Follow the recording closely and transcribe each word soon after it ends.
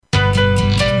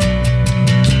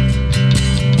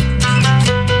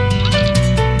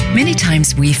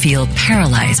Sometimes we feel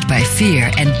paralyzed by fear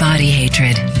and body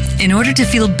hatred. In order to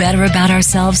feel better about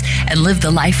ourselves and live the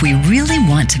life we really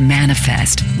want to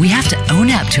manifest, we have to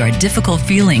own up to our difficult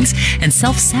feelings and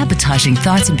self-sabotaging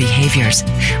thoughts and behaviors.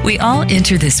 We all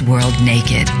enter this world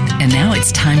naked, and now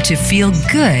it's time to feel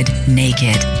good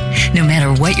naked, no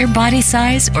matter what your body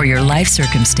size or your life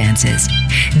circumstances.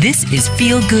 This is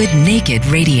Feel Good Naked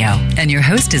Radio, and your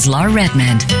host is Laura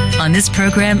Redmond. On this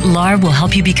program, Laura will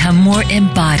help you become more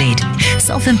embodied,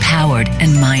 self-empowered,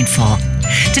 and mindful,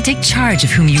 to take charge of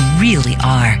whom you really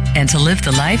are and to live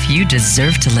the life you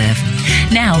deserve to live.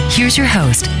 Now, here's your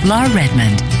host, Laura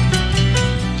Redmond.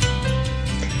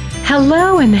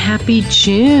 Hello and happy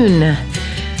June.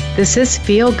 This is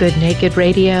Feel Good Naked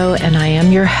Radio, and I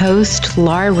am your host,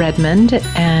 Laura Redmond,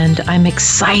 and I'm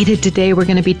excited today. We're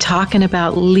going to be talking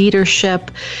about leadership,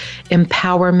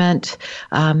 empowerment,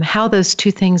 how those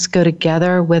two things go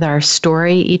together with our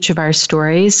story, each of our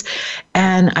stories.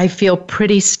 And I feel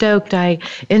pretty stoked. I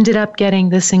ended up getting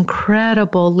this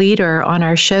incredible leader on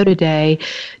our show today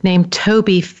named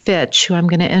Toby Fitch, who I'm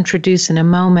going to introduce in a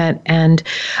moment. And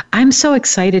I'm so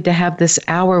excited to have this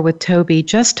hour with Toby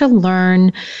just to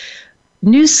learn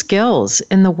new skills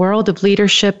in the world of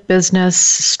leadership, business,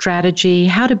 strategy,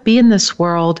 how to be in this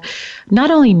world, not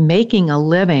only making a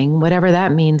living, whatever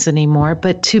that means anymore,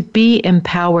 but to be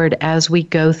empowered as we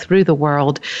go through the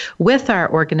world with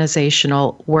our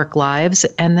organizational work lives,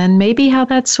 and then maybe how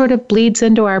that sort of bleeds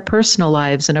into our personal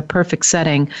lives in a perfect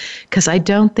setting, because I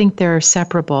don't think they're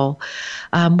separable.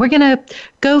 We're going to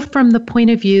go from the point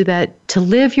of view that to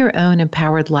live your own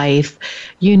empowered life,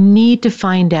 you need to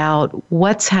find out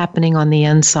what's happening on the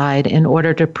inside in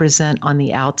order to present on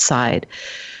the outside.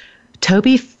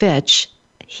 Toby Fitch,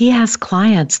 he has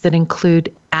clients that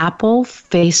include Apple,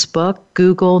 Facebook,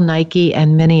 Google, Nike,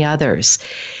 and many others.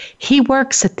 He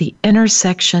works at the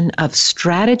intersection of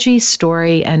strategy,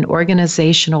 story, and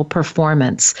organizational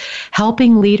performance,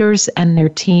 helping leaders and their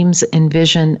teams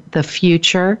envision the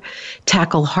future,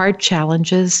 tackle hard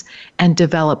challenges, and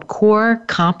develop core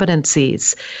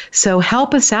competencies. So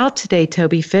help us out today,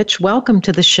 Toby Fitch. Welcome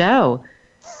to the show.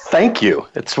 Thank you.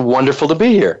 It's wonderful to be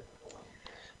here.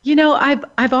 You know,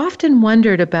 I've often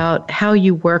wondered about how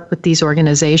you work with these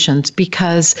organizations,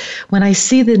 because when I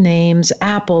see the names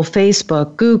Apple,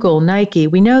 Facebook, Google, Nike,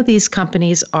 we know these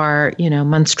companies are,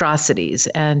 monstrosities,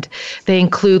 and they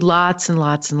include lots and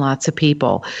lots and lots of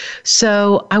people.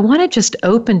 So I want to just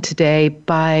open today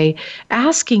by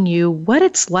asking you what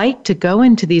it's like to go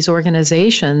into these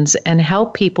organizations and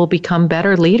help people become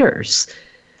better leaders.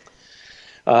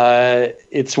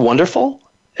 It's wonderful.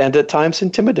 And at times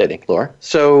intimidating, Laura.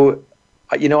 So,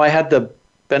 I had the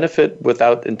benefit,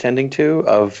 without intending to,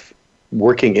 of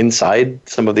working inside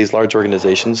some of these large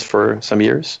organizations for some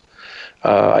years.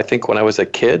 I think when I was a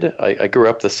kid, I grew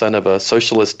up the son of a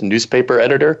socialist newspaper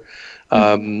editor.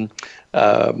 My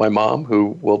mom,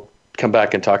 who we'll come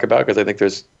back and talk about, because I think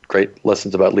there's great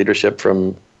lessons about leadership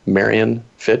from Marion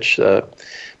Fitch.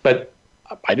 But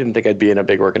I didn't think I'd be in a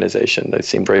big organization. They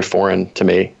seemed very foreign to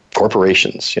me.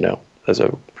 Corporations, as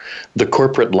the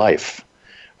corporate life.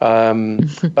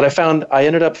 But I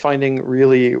ended up finding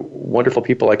really wonderful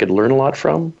people I could learn a lot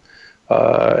from,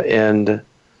 and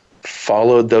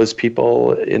followed those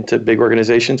people into big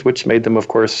organizations, which made them, of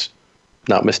course,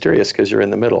 not mysterious, because you're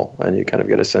in the middle and you kind of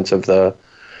get a sense of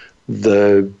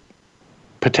the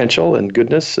potential and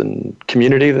goodness and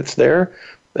community that's there,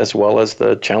 as well as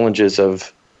the challenges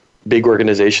of big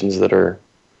organizations that are,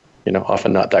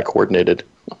 often not that coordinated,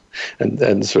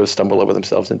 and sort of stumble over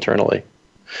themselves internally.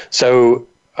 So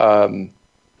the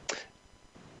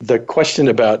question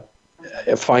about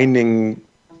finding,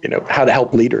 how to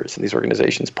help leaders in these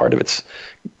organizations, part of it's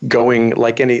going,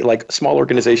 like small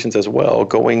organizations as well,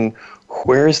 going,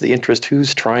 where's the interest?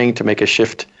 Who's trying to make a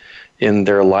shift in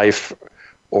their life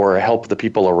or help the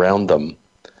people around them?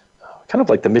 Kind of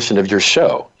like the mission of your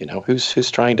show,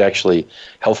 who's trying to actually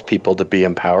help people to be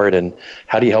empowered, and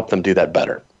how do you help them do that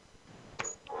better?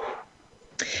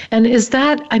 And is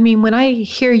that, when I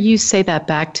hear you say that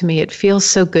back to me, it feels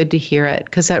so good to hear it,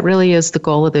 because that really is the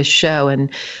goal of this show.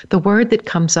 And the word that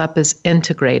comes up is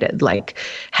integrated, like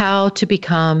how to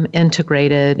become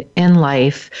integrated in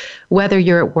life, whether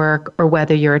you're at work or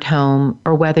whether you're at home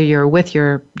or whether you're with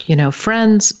your,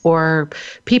 friends or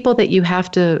people that you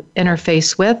have to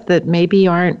interface with that maybe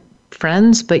aren't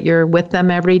friends, but you're with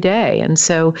them every day. And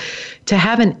so to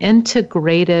have an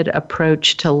integrated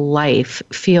approach to life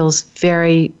feels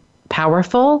very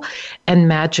powerful and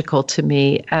magical to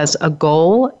me as a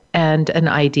goal and an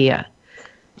idea.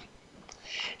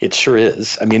 It sure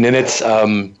is. And it's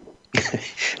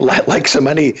Like so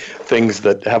many things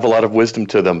that have a lot of wisdom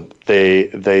to them,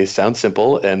 they sound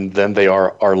simple, and then they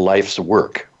are our life's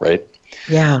work, right?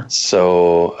 Yeah.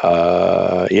 So,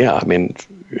 I mean,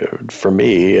 for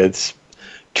me, it's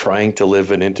trying to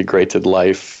live an integrated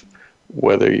life,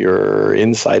 whether you're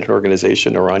inside an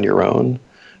organization or on your own,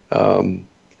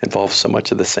 involves so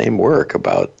much of the same work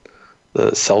about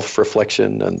the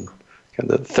self-reflection and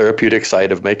the therapeutic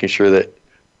side of making sure that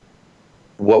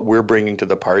what we're bringing to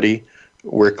the party,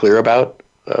 we're clear about,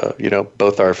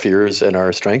 both our fears and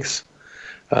our strengths.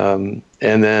 And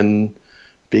then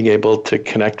being able to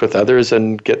connect with others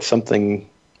and get something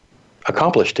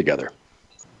accomplished together.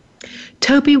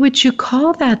 Toby, would you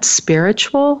call that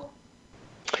spiritual?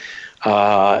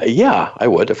 Yeah, I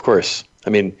would, of course.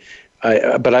 I mean,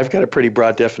 but I've got a pretty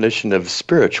broad definition of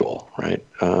spiritual, right?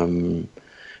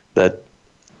 That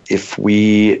if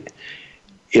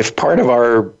part of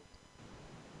our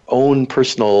own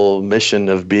personal mission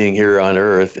of being here on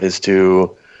Earth is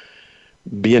to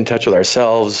be in touch with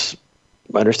ourselves,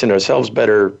 understand ourselves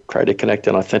better, try to connect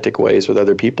in authentic ways with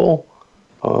other people,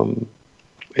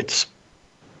 it's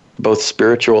both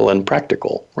spiritual and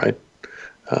practical, right?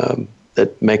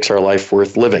 That makes our life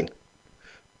worth living.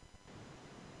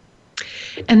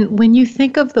 And when you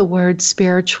think of the word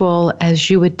spiritual as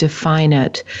you would define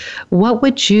it, what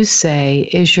would you say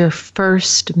is your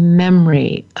first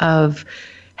memory of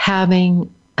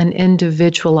having an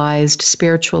individualized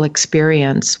spiritual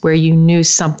experience where you knew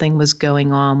something was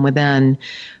going on within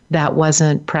that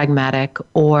wasn't pragmatic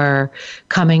or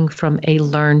coming from a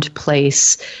learned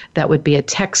place that would be a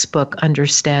textbook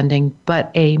understanding,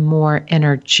 but a more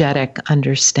energetic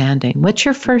understanding? What's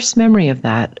your first memory of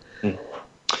that?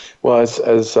 Well,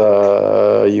 as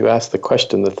you asked the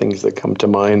question, the things that come to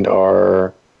mind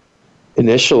are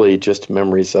initially just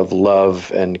memories of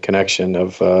love and connection,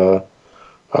 of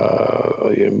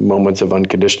moments of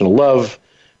unconditional love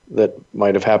that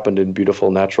might have happened in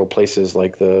beautiful natural places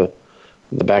like the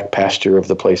back pasture of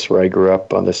the place where I grew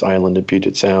up on this island in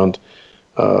Puget Sound,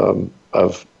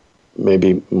 of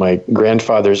maybe my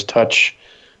grandfather's touch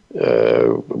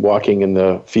walking in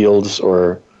the fields,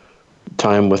 or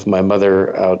time with my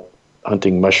mother out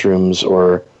hunting mushrooms,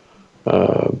 or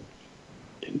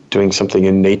doing something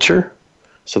in nature.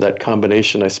 So that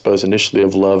combination, I suppose, initially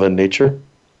of love and nature.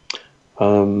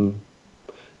 And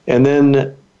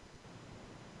then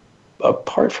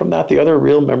apart from that, the other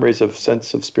real memories of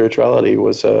sense of spirituality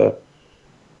was, I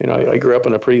grew up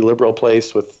in a pretty liberal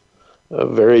place with a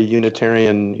very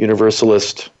Unitarian,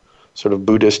 Universalist, sort of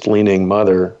Buddhist-leaning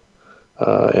mother,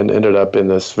 and ended up in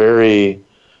this very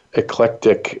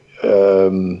eclectic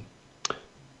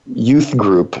youth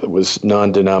group that was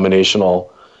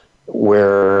non-denominational,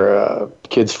 where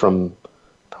kids from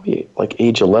probably like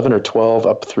age 11 or 12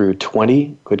 up through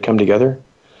 20 could come together.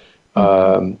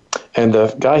 Mm-hmm. And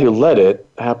the guy who led it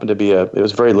happened to be it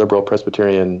was a very liberal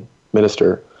Presbyterian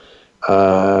minister.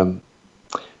 I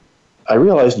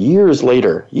realized years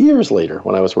later,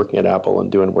 when I was working at Apple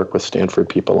and doing work with Stanford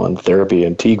people on therapy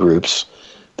and tea groups,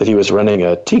 that he was running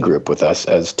a tea group with us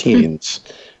as teens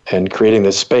and creating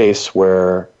this space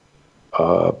where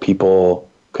people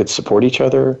could support each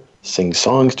other, sing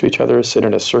songs to each other, sit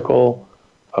in a circle.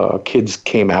 Kids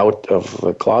came out of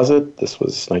the closet. This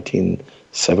was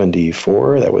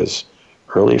 1974. That was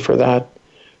early for that.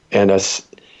 And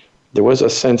there was a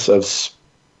sense of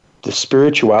the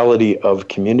spirituality of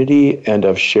community and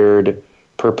of shared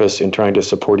purpose in trying to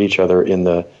support each other in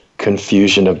the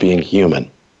confusion of being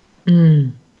human.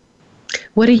 Mm.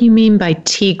 What do you mean by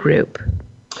tea group?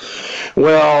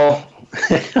 Well,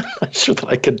 I'm not sure that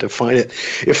I can define it.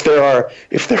 If there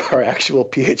are actual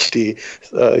PhD,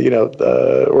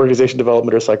 organization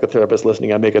development or psychotherapists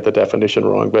listening, I may get the definition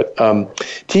wrong. But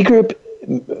T group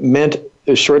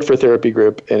is short for therapy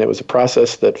group, and it was a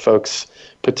process that folks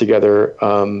put together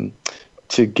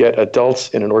to get adults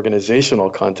in an organizational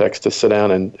context to sit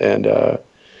down and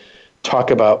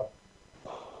talk about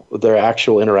their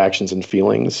actual interactions and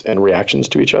feelings and reactions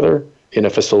to each other in a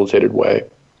facilitated way.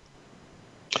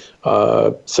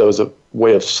 So it was a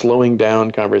way of slowing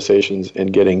down conversations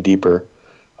and getting deeper,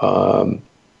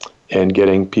 and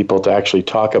getting people to actually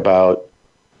talk about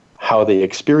how they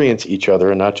experience each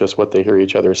other and not just what they hear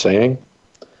each other saying,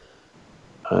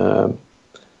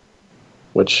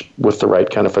 which with the right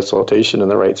kind of facilitation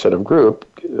and the right set of group,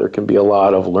 there can be a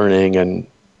lot of learning and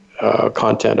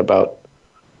content about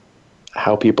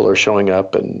how people are showing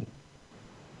up and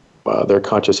their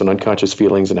conscious and unconscious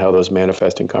feelings and how those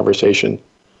manifest in conversation.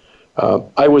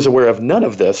 I was aware of none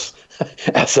of this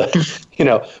as a,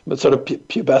 sort of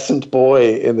pubescent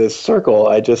boy in this circle.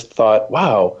 I just thought,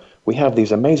 wow, we have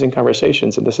these amazing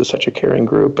conversations, and this is such a caring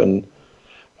group, and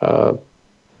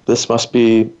this must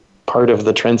be part of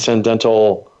the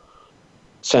transcendental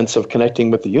sense of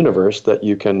connecting with the universe, that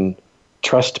you can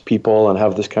trust people and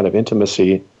have this kind of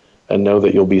intimacy and know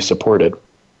that you'll be supported.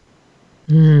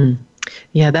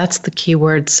 Yeah, that's the key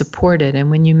word, supported. And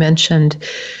when you mentioned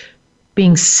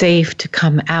being safe to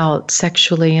come out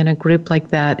sexually in a group like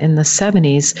that in the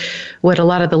 70s, what a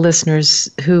lot of the listeners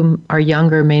who are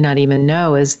younger may not even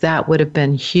know is that would have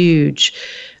been huge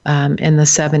in the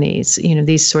 70s. You know,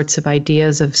 these sorts of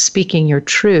ideas of speaking your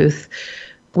truth.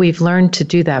 We've learned to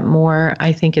do that more.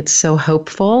 I think it's so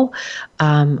hopeful.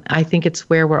 I think it's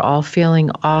where we're all feeling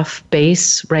off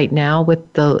base right now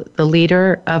with the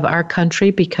leader of our country,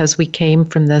 because we came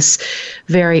from this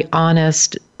very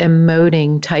honest,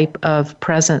 emoting type of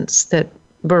presence that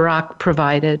Barack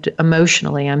provided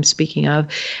emotionally, I'm speaking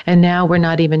of. And now we're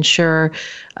not even sure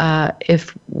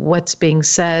if what's being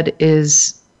said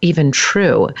is even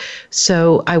true.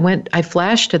 So I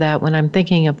flashed to that when I'm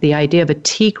thinking of the idea of a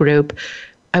tea group.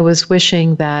 I was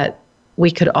wishing that we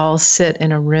could all sit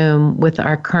in a room with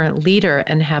our current leader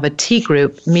and have a tea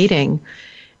group meeting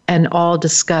and all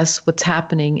discuss what's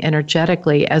happening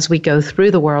energetically as we go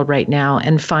through the world right now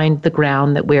and find the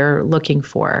ground that we're looking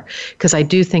for. Because I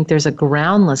do think there's a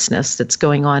groundlessness that's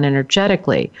going on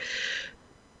energetically.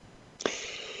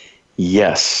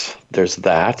 Yes, there's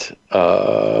that.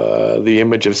 The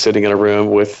image of sitting in a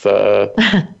room with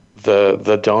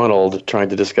the Donald trying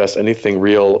to discuss anything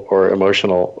real or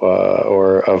emotional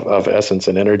or of essence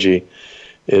and energy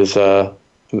is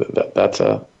it's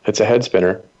a head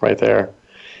spinner right there.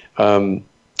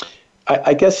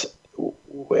 I guess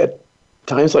at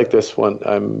times like this,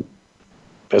 when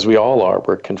as we all are,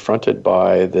 we're confronted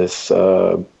by this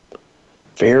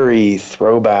very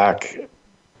throwback,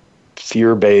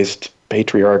 fear-based,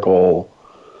 patriarchal,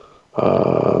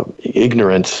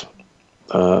 ignorant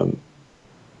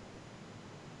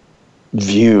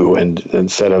view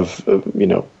and set of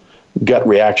gut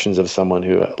reactions of someone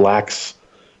who lacks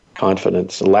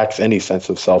confidence, lacks any sense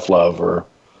of self-love or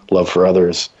love for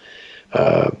others.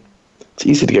 It's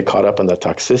easy to get caught up in the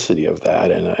toxicity of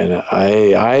that, and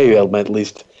I at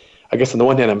least, I guess on the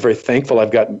one hand, I'm very thankful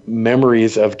I've got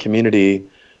memories of community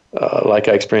like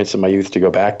I experienced in my youth to go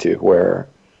back to, where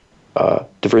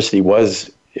diversity was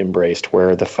embraced,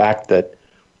 where the fact that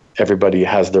everybody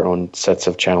has their own sets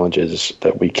of challenges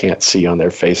that we can't see on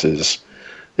their faces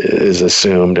is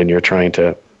assumed, and you're trying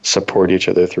to support each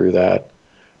other through that.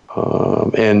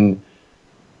 And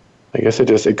I guess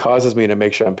it causes me to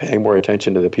make sure I'm paying more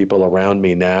attention to the people around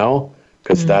me now,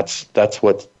 because that's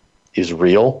what is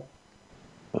real.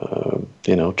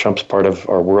 Trump's part of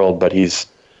our world, but he's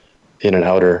in an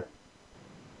outer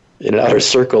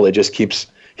circle.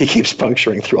 He keeps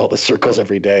puncturing through all the circles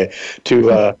every day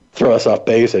to throw us off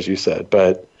base, as you said.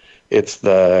 But it's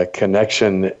the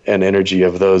connection and energy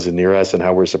of those near us and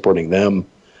how we're supporting them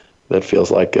that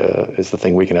feels like is the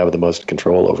thing we can have the most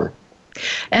control over.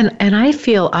 And I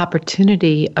feel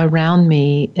opportunity around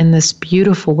me in this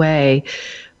beautiful way,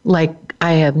 like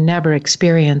I have never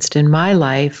experienced in my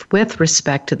life, with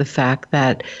respect to the fact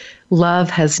that love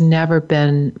has never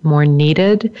been more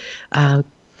needed.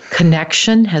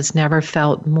 Connection has never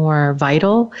felt more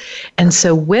vital. And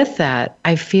so with that,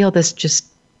 I feel this just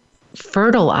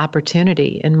fertile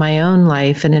opportunity in my own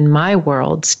life and in my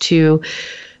worlds to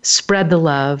spread the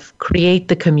love, create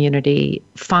the community,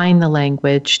 find the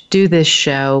language, do this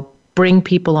show, bring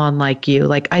people on like you.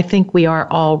 Like, I think we are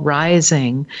all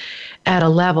rising at a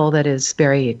level that is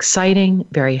very exciting,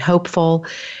 very hopeful,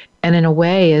 and in a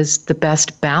way is the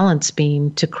best balance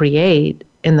beam to create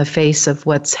in the face of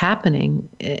what's happening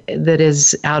that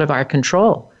is out of our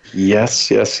control.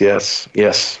 Yes,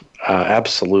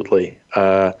 absolutely.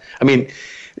 I mean,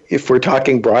 if we're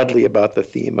talking broadly about the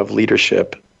theme of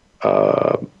leadership,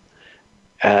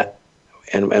 and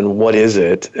what is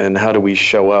it, and how do we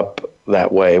show up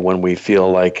that way when we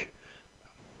feel like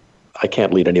I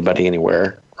can't lead anybody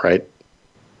anywhere, right?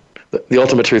 The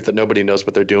ultimate truth that nobody knows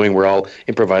what they're doing, we're all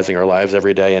improvising our lives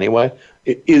every day anyway,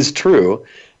 it is true.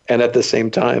 And at the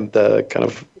same time, the kind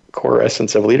of core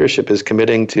essence of leadership is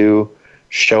committing to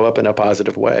show up in a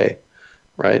positive way,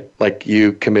 right? Like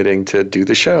you committing to do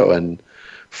the show and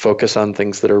focus on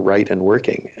things that are right and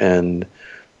working, and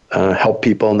help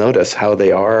people notice how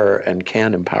they are and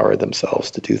can empower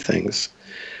themselves to do things.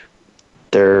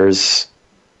 There's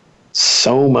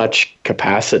so much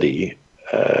capacity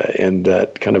in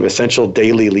that kind of essential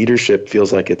daily leadership.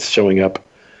 Feels like it's showing up,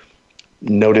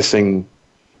 noticing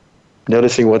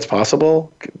what's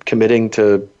possible, committing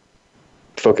to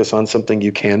focus on something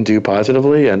you can do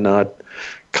positively, and not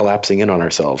collapsing in on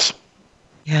ourselves.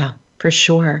 Yeah, for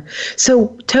sure. So,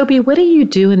 Toby, what do you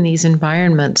do in these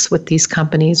environments with these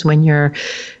companies when you're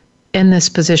in this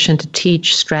position to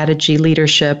teach strategy,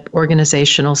 leadership,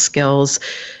 organizational skills,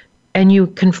 and you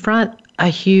confront a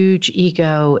huge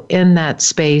ego in that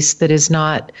space that is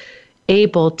not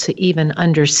able to even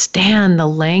understand the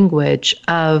language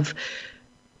of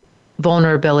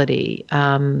vulnerability,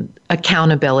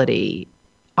 accountability,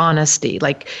 honesty?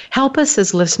 Like, help us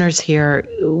as listeners here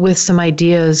with some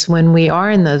ideas when we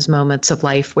are in those moments of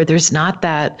life where there's not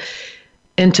that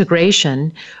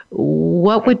integration.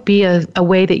 What would be a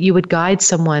way that you would guide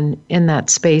someone in that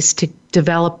space to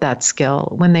develop that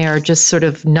skill when they are just sort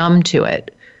of numb to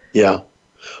it? Yeah.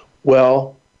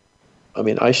 Well, I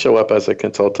mean, I show up as a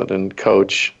consultant and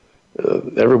coach.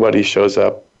 Everybody shows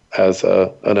up as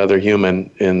another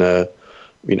human in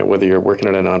whether you're working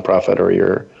at a nonprofit or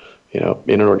you're, in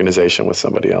an organization with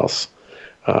somebody else.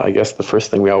 I guess the first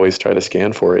thing we always try to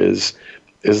scan for is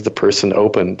the person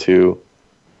open to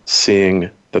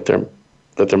seeing that there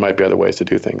might be other ways to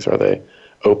do things? Are they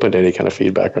open to any kind of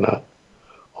feedback or not?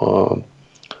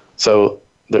 So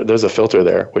there's a filter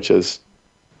there, which is,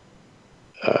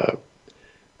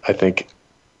 I think,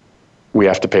 we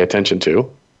have to pay attention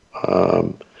to.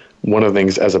 One of the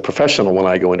things as a professional, when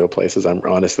I go into a place, is I'm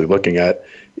honestly looking at,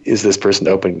 is this person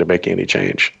open to making any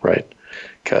change, right?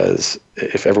 Because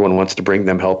if everyone wants to bring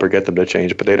them help or get them to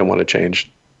change, but they don't want to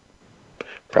change,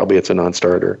 probably it's a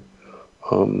non-starter.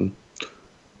 The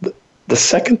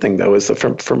second thing, though, is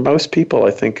that for most people,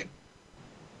 I think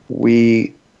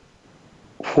when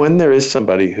there is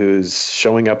somebody who's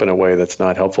showing up in a way that's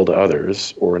not helpful to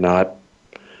others or not,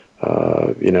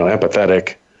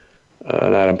 empathetic,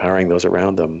 not empowering those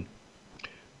around them,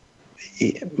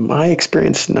 my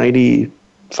experience 95%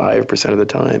 of the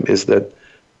time is that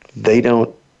they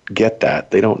don't get that.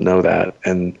 They don't know that.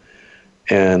 And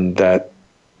that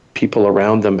people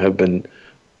around them have been,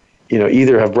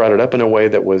 either have brought it up in a way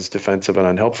that was defensive and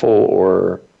unhelpful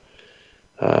or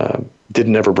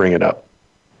didn't ever bring it up.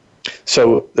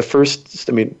 So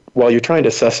while you're trying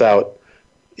to suss out,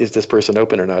 is this person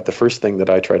open or not, the first thing that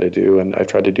I try to do, and I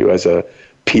try to do as a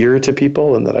peer to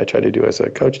people, and that I try to do as a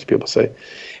coach to people, say,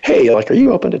 hey, are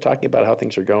you open to talking about how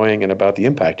things are going and about the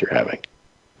impact you're having?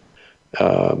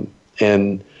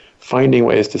 And finding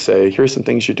ways to say, here's some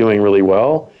things you're doing really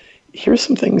well. Here's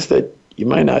some things that you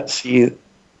might not see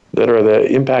that are the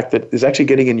impact that is actually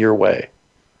getting in your way.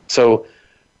 So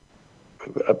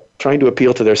trying to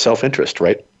appeal to their self-interest,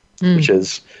 right? Which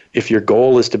is, if your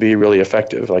goal is to be really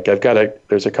effective, like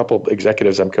there's a couple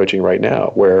executives I'm coaching right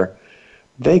now where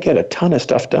they get a ton of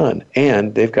stuff done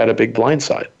and they've got a big blind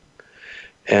side.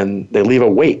 And they leave a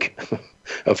wake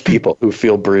of people who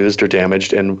feel bruised or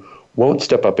damaged and won't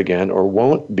step up again or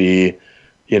won't be,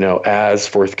 as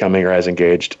forthcoming or as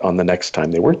engaged on the next time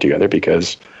they work together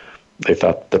because they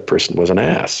thought the person was an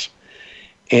ass.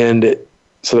 And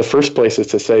so the first place is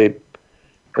to say,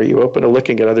 are you open to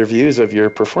looking at other views of your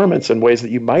performance in ways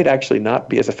that you might actually not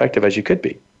be as effective as you could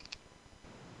be?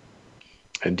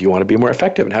 And do you want to be more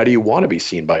effective? And how do you want to be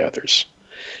seen by others?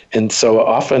 And so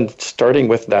often starting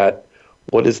with that,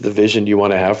 what is the vision you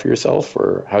want to have for yourself,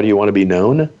 or how do you want to be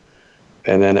known?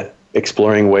 And then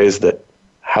exploring ways that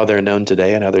how they're known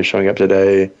today and how they're showing up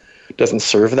today doesn't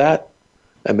serve that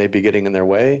and maybe getting in their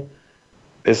way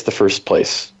is the first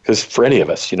place. Because for any of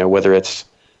us, whether it's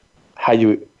how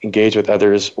you engage with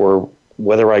others or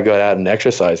whether I got out and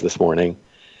exercise this morning,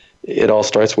 it all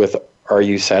starts with, are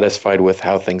you satisfied with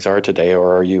how things are today,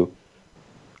 or are you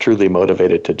truly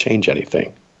motivated to change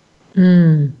anything?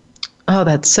 Oh,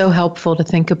 that's so helpful to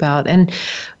think about. And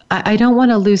I don't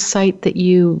want to lose sight that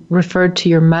you referred to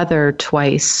your mother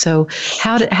twice. So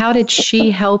how did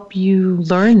she help you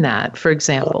learn that, for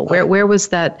example? Where was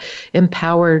that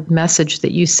empowered message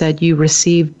that you said you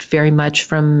received very much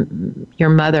from your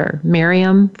mother,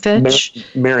 Miriam Fitch?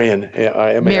 Marian.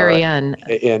 Yeah, Marian.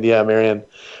 And yeah, Marian.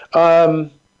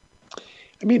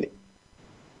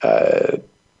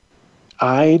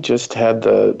 I just had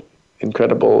the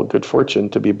incredible good fortune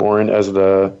to be born as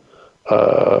the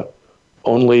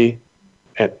only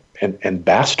and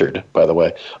bastard, by the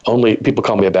way. Only people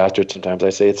call me a bastard sometimes.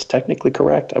 I say it's technically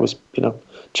correct. I was,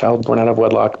 child born out of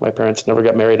wedlock. My parents never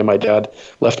got married, and my dad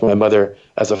left my mother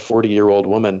as a 40-year-old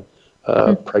woman,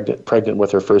 pregnant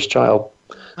with her first child.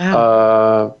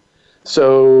 Wow.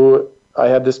 So I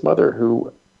had this mother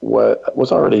who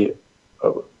was already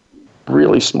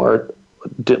really smart,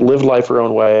 lived life her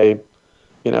own way,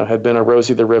 had been a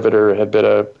Rosie the Riveter, had been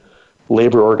a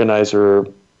labor organizer,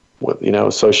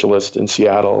 socialist in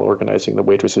Seattle, organizing the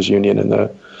waitresses union and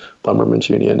the lumbermen's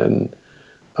union, and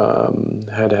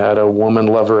had a woman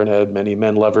lover and had many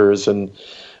men lovers, and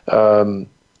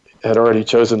had already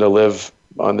chosen to live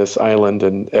on this island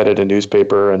and edit a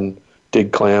newspaper and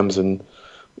dig clams and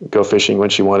go fishing when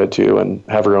she wanted to and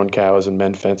have her own cows and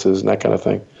mend fences and that kind of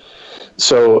thing.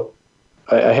 So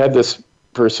I had this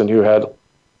person who had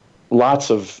lots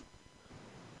of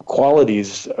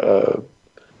qualities,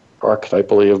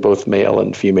 archetypally, of both male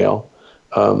and female,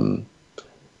 and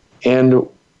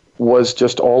was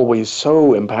just always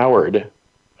so empowered.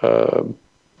 I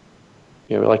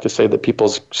like to say that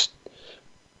people's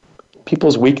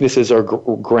weaknesses are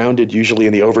grounded usually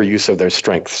in the overuse of their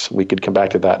strengths. We could come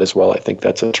back to that as well. I think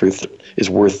that's a truth that is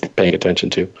worth paying attention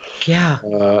to. Yeah.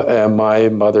 And my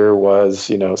mother was,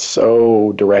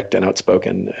 so direct and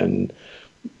outspoken and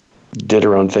did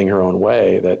her own thing her own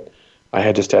way that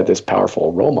I just had this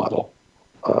powerful role model,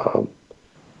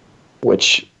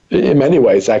 which in many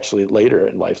ways actually later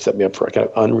in life set me up for kind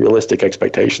of unrealistic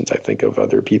expectations, I think, of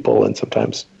other people, and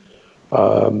sometimes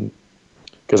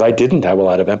because I didn't have a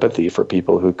lot of empathy for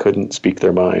people who couldn't speak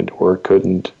their mind or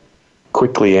couldn't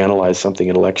quickly analyze something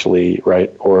intellectually,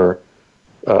 right? Or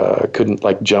couldn't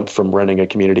jump from running a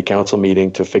community council meeting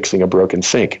to fixing a broken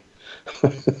sink.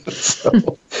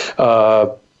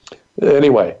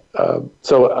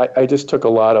 So I just took a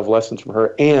lot of lessons from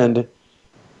her. And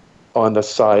on the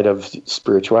side of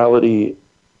spirituality,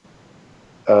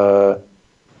 to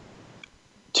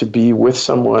be with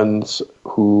someone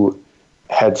who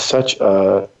had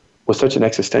was such an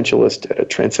existentialist, a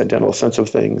transcendental sense of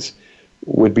things,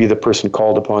 would be the person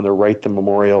called upon to write the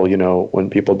memorial, when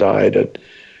people died,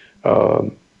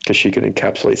 because she could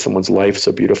encapsulate someone's life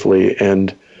so beautifully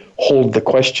and hold the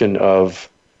question of,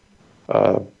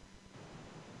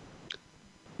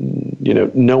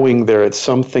 knowing there is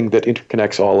something that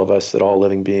interconnects all of us, that all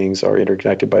living beings are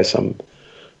interconnected by some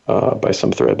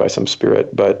thread, by some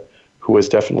spirit, but who was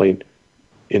definitely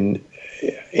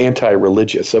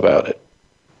anti-religious about it,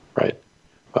 right?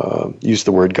 Used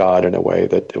the word God in a way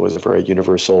that it was a very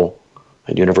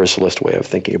universalist way of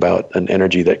thinking about an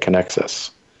energy that connects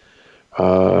us.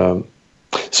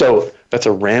 So that's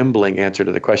a rambling answer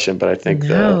to the question, but I think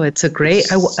it's a great.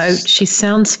 She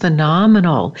sounds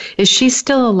phenomenal. Is she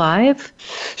still alive?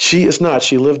 She is not.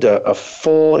 She lived a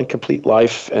full and complete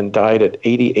life and died at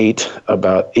 88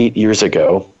 about 8 years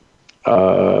ago,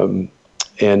 and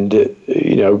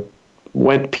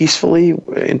went peacefully,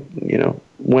 and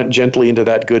went gently into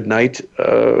that good night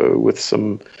with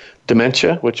some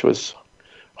dementia, which was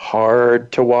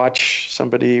hard to watch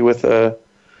somebody with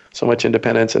so much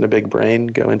independence and a big brain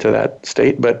go into that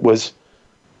state, but was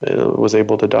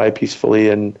able to die peacefully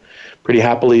and pretty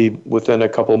happily within a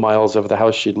couple miles of the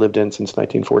house she'd lived in since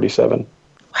 1947.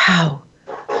 Wow.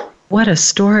 What a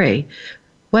story.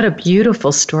 What a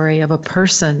beautiful story of a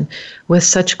person with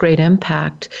such great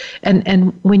impact.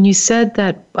 And when you said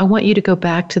that, I want you to go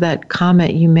back to that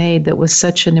comment you made that was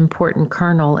such an important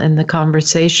kernel in the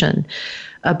conversation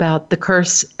about the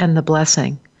curse and the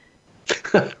blessing.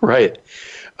 Right.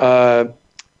 One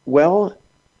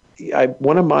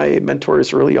of my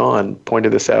mentors early on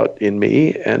pointed this out in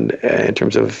me, and in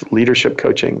terms of leadership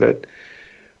coaching, that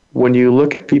when you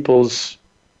look at people's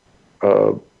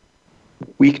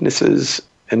weaknesses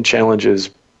and challenges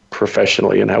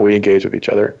professionally and how we engage with each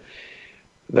other,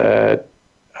 that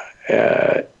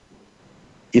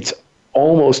it's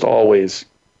almost always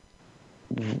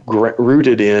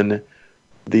rooted in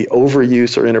the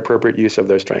overuse or inappropriate use of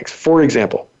their strengths. For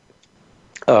example,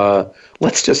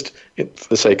 let's just, for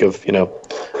the sake of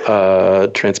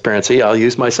transparency, I'll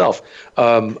use myself.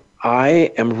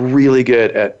 I am really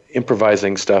good at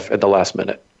improvising stuff at the last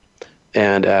minute,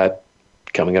 and at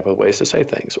coming up with ways to say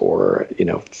things, or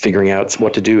figuring out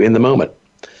what to do in the moment.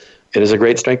 It is a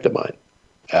great strength of mine.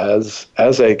 As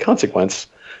a consequence,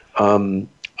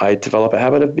 I develop a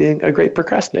habit of being a great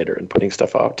procrastinator and putting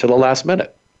stuff off to the last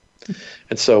minute.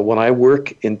 And so when I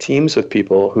work in teams with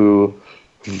people who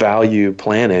value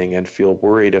planning and feel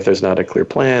worried if there's not a clear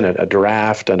plan, a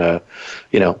draft, and that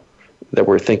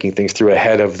we're thinking things through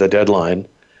ahead of the deadline,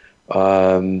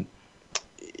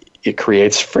 it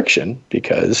creates friction,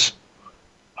 because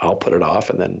I'll put it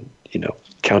off and then,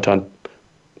 count on,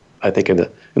 I think in the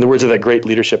words of that great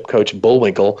leadership coach,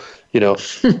 Bullwinkle,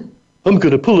 I'm going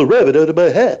to pull a rabbit out of my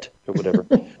hat, or whatever.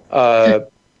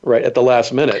 Right at the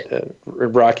last minute,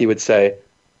 Rocky would say,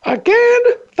 "Again,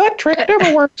 that trick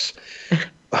never works."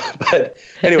 But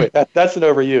anyway, that's an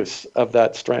overuse of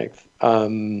that strength.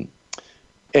 And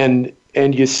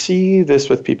you see this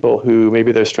with people who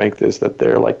maybe their strength is that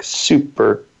they're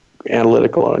super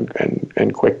analytical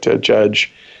and quick to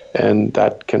judge. And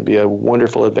that can be a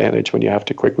wonderful advantage when you have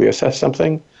to quickly assess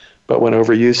something. But when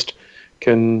overused,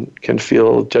 can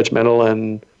feel judgmental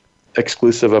and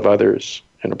exclusive of others.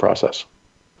 in the process.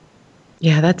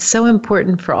 Yeah, that's so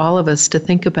important for all of us to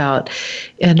think about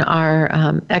in our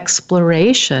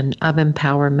exploration of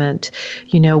empowerment.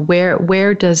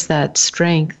 Where does that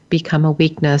strength become a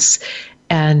weakness,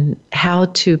 and how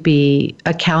to be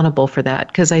accountable for that?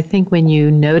 Because I think when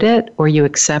you note it, or you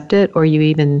accept it, or you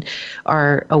even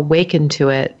are awakened to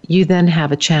it, you then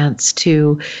have a chance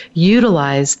to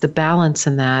utilize the balance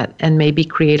in that and maybe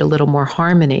create a little more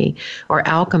harmony or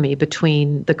alchemy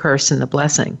between the curse and the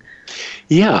blessing.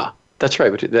 Yeah. That's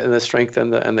right, and the strength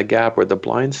and the gap, or the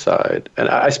blind side. And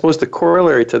I suppose the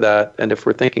corollary to that, and if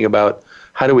we're thinking about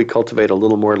how do we cultivate a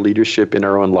little more leadership in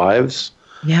our own lives,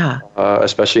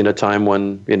 especially in a time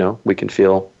when we can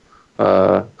feel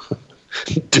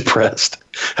depressed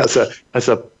as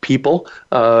a people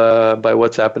by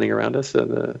what's happening around us in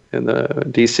the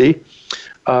DC.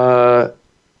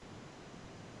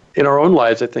 In our own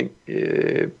lives, I think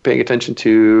paying attention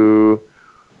to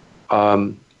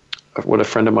what a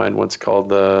friend of mine once called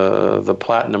the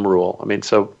platinum rule. I mean,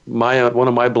 so one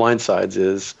of my blind sides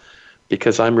is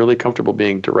because I'm really comfortable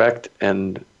being direct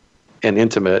and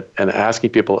intimate and asking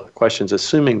people questions,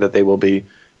 assuming that they will be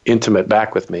intimate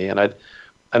back with me. And I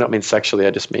don't mean sexually.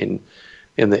 I just mean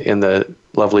in the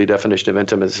lovely definition of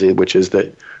intimacy, which is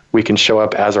that we can show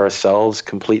up as ourselves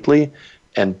completely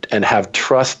and have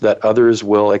trust that others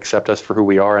will accept us for who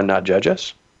we are and not judge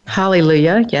us.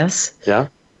 Hallelujah. Yes. Yeah.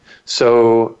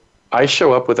 So I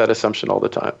show up with that assumption all the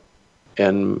time.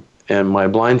 And my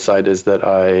blind side is that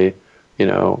I,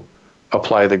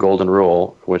 apply the golden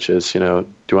rule, which is,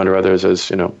 do unto others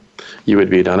as, you would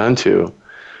be done unto.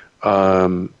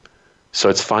 So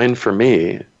it's fine for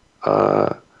me.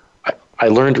 I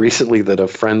learned recently that a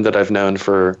friend that I've known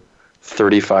for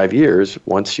 35 years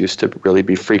once used to really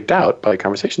be freaked out by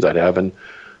conversations I'd have and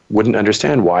wouldn't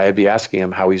understand why I'd be asking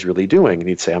him how he's really doing. And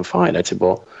he'd say, I'm fine. I'd say,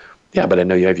 well, yeah, but I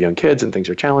know you have young kids and things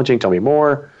are challenging. Tell me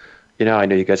more. I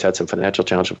know you guys had some financial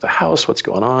challenges with the house. What's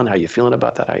going on? How are you feeling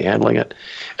about that? How are you handling it?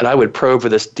 And I would probe for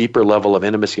this deeper level of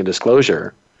intimacy and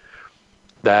disclosure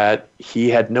that he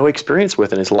had no experience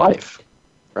with in his life,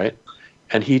 right?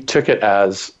 And he took it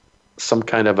as some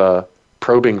kind of a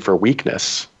probing for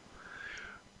weakness,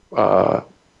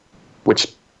 which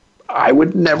I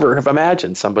would never have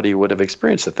imagined somebody would have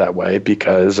experienced it that way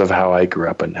because of how I grew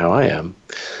up and how I am.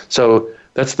 So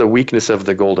that's the weakness of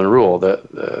the golden rule.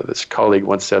 This colleague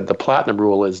once said, the platinum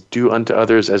rule is do unto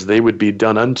others as they would be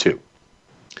done unto,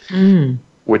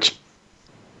 which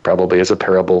probably is a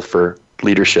parable for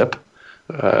leadership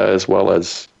as well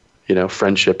as,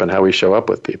 friendship and how we show up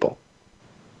with people.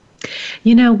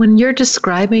 When you're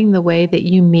describing the way that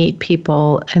you meet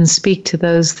people and speak to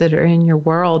those that are in your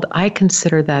world, I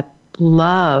consider that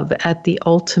love at the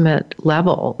ultimate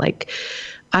level. Like,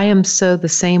 I am so the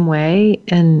same way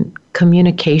in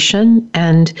communication,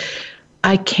 and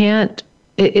I can't,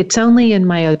 it's only in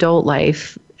my adult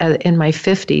life, in my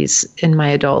 50s, in my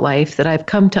adult life, that I've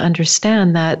come to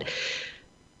understand that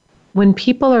when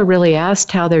people are really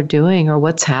asked how they're doing or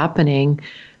what's happening,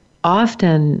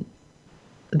 often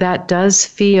that does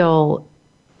feel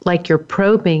like you're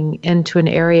probing into an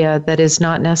area that is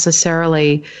not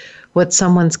necessarily what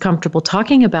someone's comfortable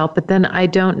talking about, but then I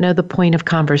don't know the point of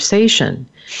conversation.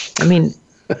 I mean,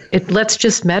 let's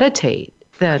just meditate.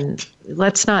 Then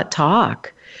let's not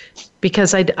talk,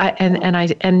 because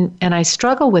I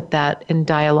struggle with that in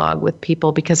dialogue with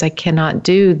people because I cannot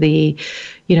do the,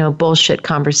 bullshit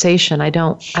conversation. I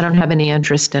don't have any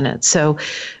interest in it. So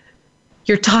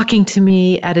you're talking to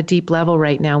me at a deep level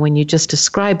right now when you just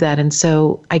described that. And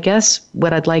so I guess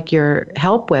what I'd like your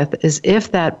help with is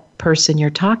if that person you're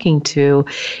talking to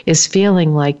is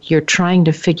feeling like you're trying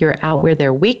to figure out where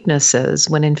their weakness is,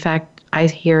 when in fact I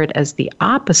hear it as the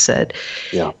opposite.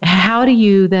 Yeah. How do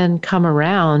you then come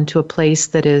around to a place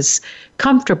that is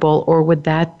comfortable, or would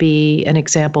that be an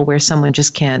example where someone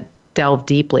just can't delve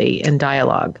deeply in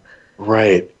dialogue?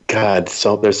 Right. God,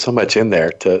 so there's so much in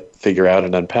there to figure out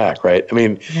and unpack, right? I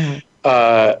mean,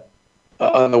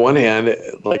 on the one hand,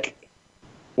 like,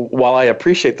 while I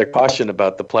appreciate the caution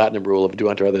about the platinum rule of do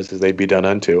unto others as they be done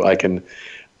unto, I can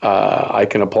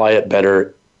apply it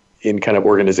better in kind of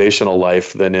organizational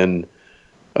life than in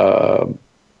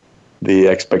the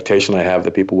expectation I have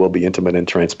that people will be intimate and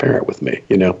transparent with me,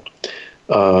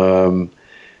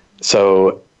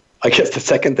 So I guess the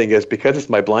second thing is, because it's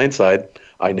my blind side,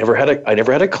 I never had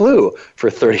a clue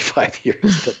for 35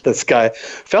 years that this guy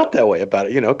felt that way about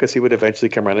it, because he would eventually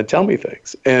come around and tell me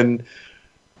things. And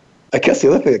I guess the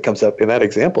other thing that comes up in that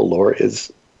example, Laura,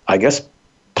 is, I guess,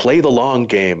 play the long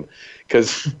game.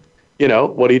 Because,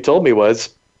 what he told me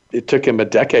was it took him a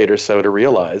decade or so to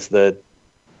realize that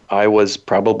I was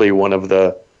probably one of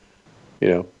the,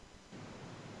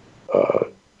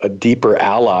 a deeper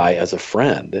ally as a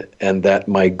friend, and that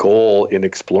my goal in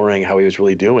exploring how he was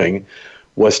really doing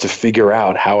was to figure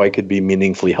out how I could be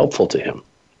meaningfully helpful to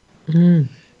him.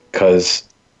 Because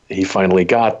he finally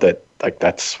got that, like,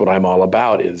 that's what I'm all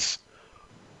about is,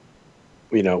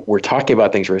 we're talking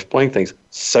about things, we're exploring things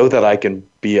so that I can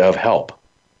be of help.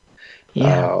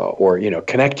 Yeah. Or,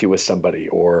 connect you with somebody,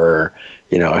 or,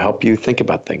 help you think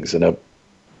about things in a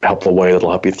helpful way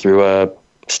that'll help you through a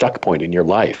stuck point in your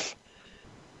life.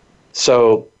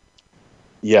 So,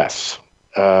 yes,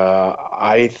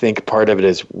 I think part of it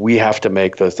is we have to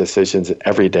make those decisions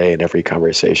every day in every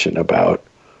conversation about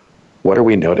what are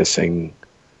we noticing?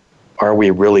 Are we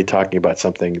really talking about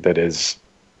something that is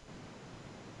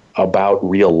about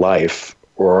real life,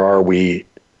 or are we,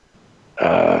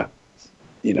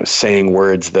 saying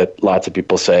words that lots of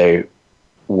people say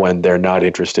when they're not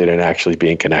interested in actually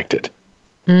being connected?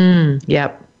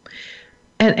 Yep.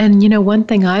 And one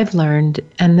thing I've learned,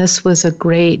 and this was a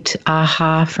great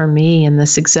aha for me in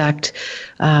this exact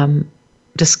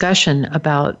discussion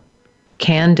about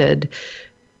candid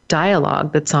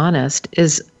dialogue that's honest,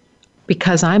 is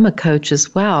because I'm a coach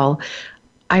as well,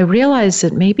 I realized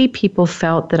that maybe people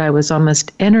felt that I was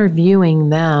almost interviewing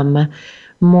them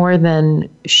more than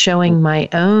showing my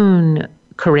own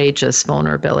courageous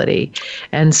vulnerability.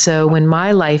 And so when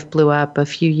my life blew up a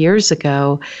few years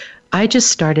ago, I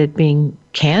just started being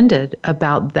candid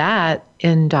about that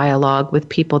in dialogue with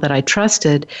people that I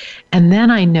trusted. And then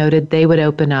I noted they would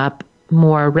open up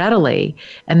more readily.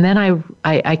 And then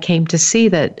I came to see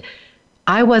that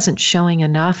I wasn't showing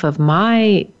enough of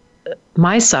my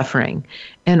suffering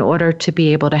in order to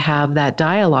be able to have that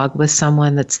dialogue with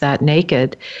someone that's that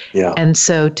naked. Yeah. And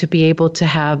so to be able to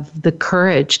have the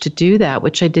courage to do that,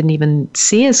 which I didn't even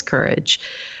see as courage,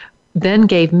 then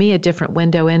gave me a different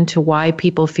window into why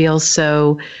people feel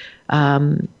so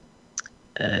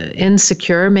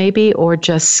insecure maybe, or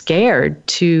just scared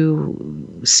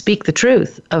to speak the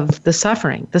truth of the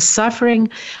suffering. The suffering,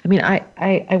 I mean,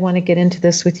 I want to get into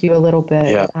this with you a little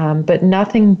bit, but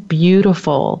nothing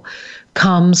beautiful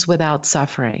comes without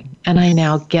suffering. And I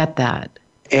now get that.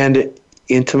 And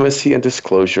intimacy and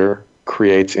disclosure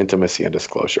creates intimacy and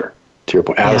disclosure. To your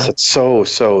point, Alice, it's so,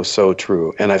 so, so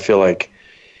true. And I feel like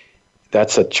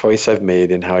that's a choice I've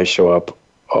made in how I show up.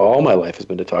 All my life has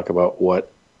been to talk about what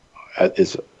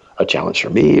is a challenge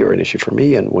for me or an issue for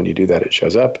me. And when you do that, it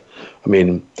shows up. I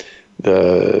mean,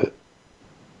 there's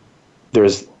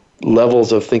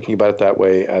levels of thinking about it that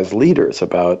way as leaders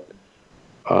about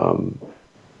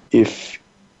if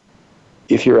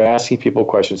you're asking people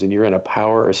questions and you're in a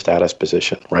power or status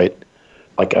position, right?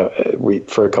 Like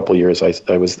for a couple of years,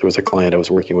 there was a client I was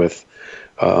working with.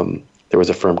 There's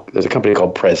a company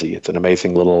called Prezi. It's an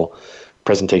amazing little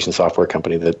presentation software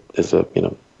company that is a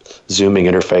Zooming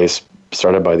interface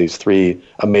started by these three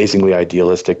amazingly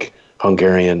idealistic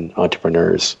Hungarian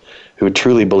entrepreneurs who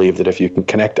truly believe that if you can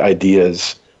connect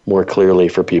ideas more clearly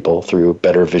for people through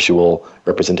better visual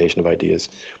representation of ideas,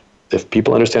 if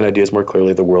people understand ideas more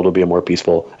clearly, the world will be a more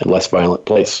peaceful and less violent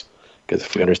place. Because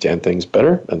if we understand things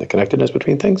better and the connectedness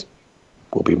between things,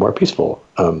 we'll be more peaceful.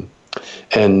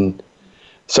 And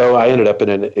so I ended up on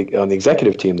the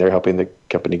executive team there, helping the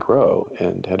company grow,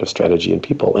 and head of strategy and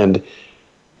people. And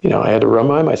I had to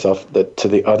remind myself that to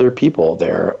the other people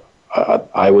there,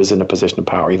 I was in a position of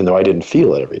power, even though I didn't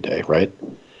feel it every day, right?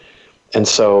 And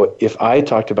so if I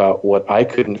talked about what I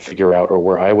couldn't figure out, or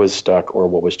where I was stuck, or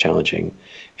what was challenging,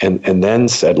 and then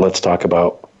said, let's talk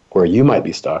about where you might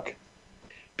be stuck,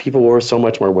 people were so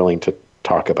much more willing to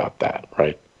talk about that,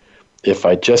 right? If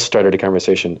I just started a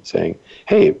conversation saying,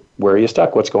 hey, where are you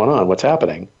stuck? What's going on? What's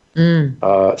happening?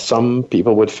 Some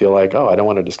people would feel like, oh, I don't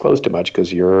want to disclose too much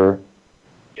because you're,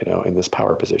 in this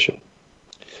power position.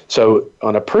 So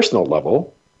on a personal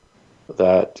level,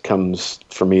 that comes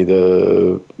for me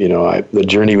the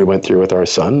journey we went through with our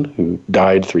son, who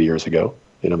died 3 years ago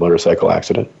in a motorcycle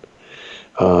accident,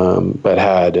 but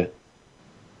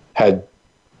had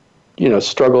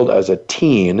struggled as a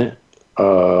teen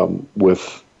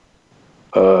with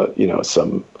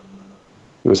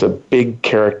he was a big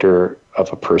character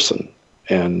of a person,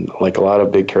 and like a lot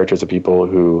of big characters of people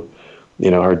who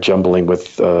are jumbling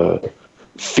with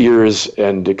fears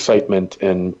and excitement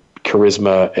and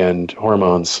charisma and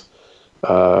hormones,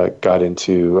 got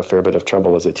into a fair bit of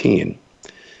trouble as a teen,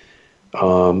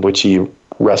 which he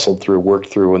wrestled through, worked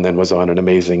through, and then was on an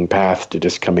amazing path to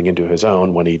just coming into his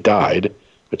own when he died,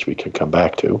 which we could come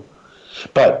back to.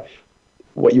 But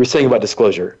what you were saying about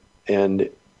disclosure and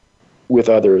with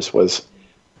others was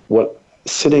I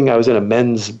was in a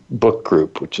men's book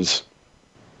group, which is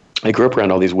I grew up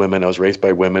around all these women. I was raised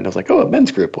by women. I was like, oh, a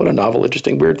men's group. What a novel,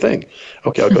 interesting, weird thing.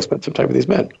 Okay, I'll go spend some time with these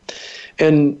men.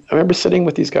 And I remember sitting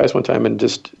with these guys one time and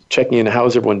just checking in,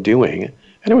 how's everyone doing?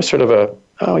 And it was sort of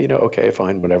okay,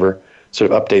 fine, whatever,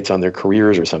 sort of updates on their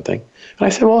careers or something. And I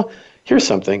said, well, here's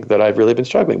something that I've really been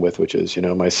struggling with, which is,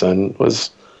 my son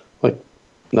was like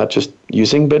not just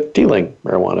using, but dealing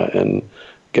marijuana and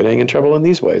getting in trouble in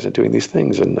these ways and doing these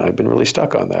things. And I've been really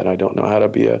stuck on that. I don't know how to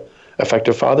be an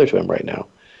effective father to him right now.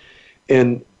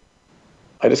 And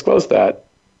I disclosed that.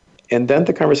 And then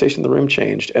the conversation in the room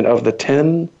changed. And of the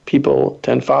 10 people,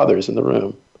 10 fathers in the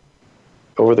room,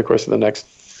 over the course of the next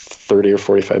 30 or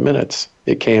 45 minutes,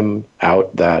 it came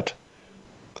out that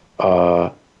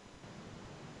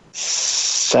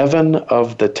 7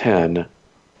 of the 10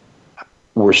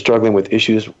 were struggling with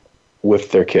issues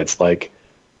with their kids. Like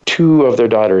 2 of their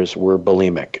daughters were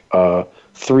bulimic.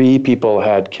 3 people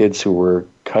had kids who were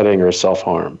cutting or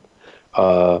self-harm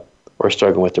or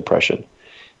struggling with depression.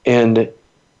 And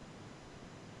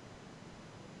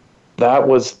that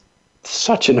was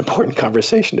such an important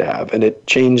conversation to have. And it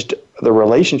changed the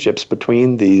relationships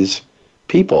between these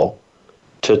people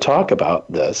to talk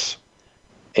about this.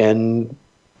 And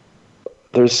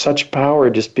there's such power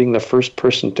just being the first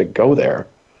person to go there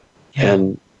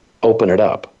and open it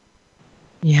up.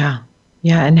 Yeah.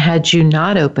 Yeah. And had you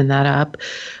not opened that up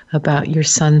about your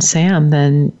son, Sam,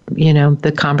 then,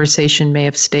 the conversation may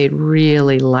have stayed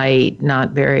really light, not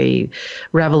very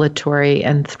revelatory.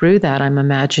 And through that, I'm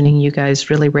imagining you guys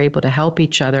really were able to help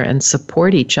each other and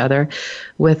support each other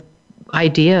with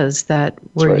ideas that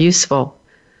were useful.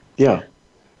 Yeah.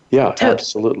 Yeah,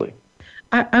 absolutely.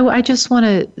 I just want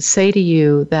to say to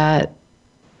you that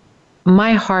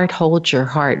my heart holds your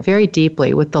heart very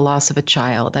deeply with the loss of a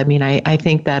child. I mean, I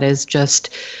think that is just,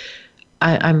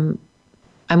 I'm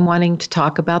wanting to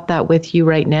talk about that with you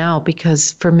right now,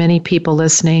 because for many people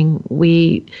listening,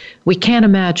 we can't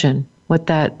imagine what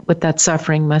that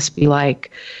suffering must be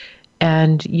like.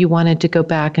 And you wanted to go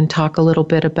back and talk a little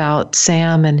bit about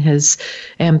Sam and his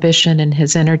ambition and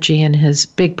his energy and his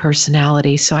big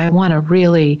personality. So I want to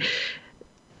really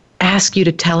ask you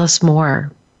to tell us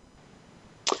more.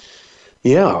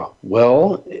 Yeah,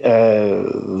 well,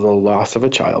 the loss of a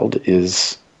child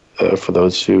is, for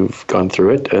those who've gone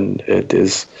through it, and it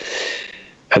is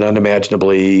an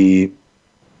unimaginably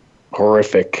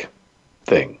horrific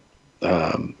thing.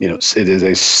 It is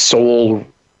a soul-rending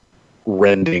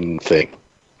thing.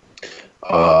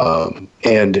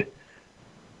 And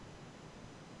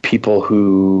people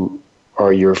who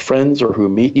are your friends or who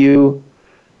meet you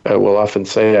will often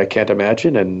say, I can't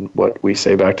imagine, and what we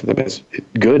say back to them is,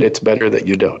 good, it's better that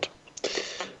you don't.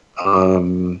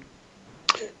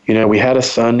 We had a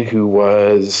son who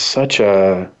was such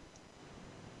a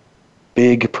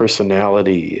big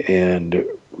personality and,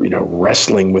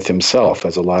 wrestling with himself,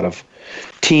 as a lot of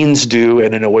teens do,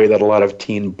 and in a way that a lot of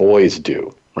teen boys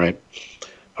do, right?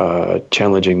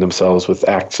 Challenging themselves with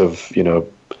acts of,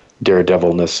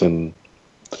 daredevilness and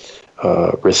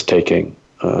risk-taking.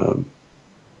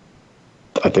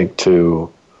 I think in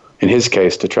his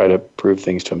case, to try to prove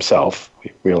things to himself.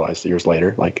 We realized years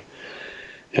later,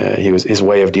 his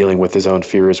way of dealing with his own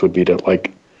fears would be to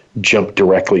jump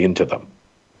directly into them,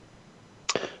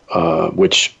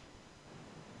 which,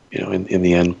 in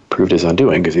the end proved his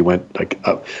undoing, because he went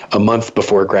a month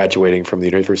before graduating from the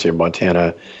University of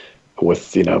Montana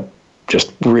with,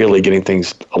 just really getting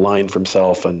things aligned for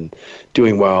himself and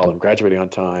doing well and graduating on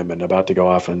time and about to go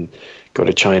off and go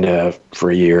to China for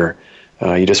a year.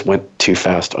 You just went too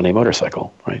fast on a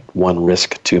motorcycle, right? One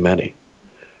risk too many.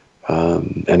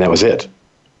 And that was it.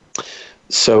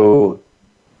 So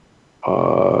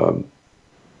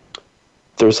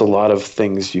there's a lot of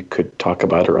things you could talk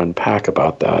about or unpack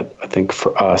about that. I think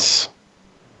for us,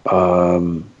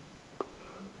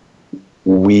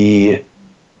 we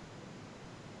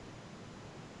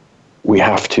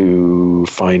have to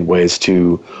find ways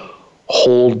to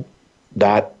hold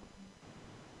that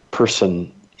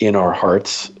person in our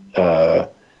hearts, and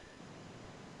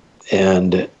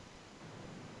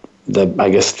I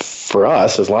guess for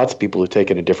us, there's lots of people who take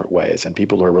it in different ways, and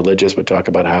people who are religious would talk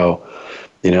about how,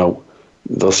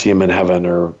 they'll see him in heaven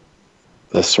or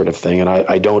this sort of thing. And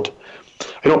I don't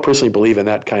personally believe in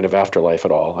that kind of afterlife at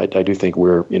all. I do think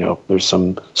there's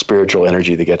some spiritual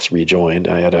energy that gets rejoined.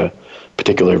 I had a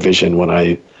particular vision when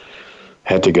I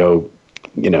had to go,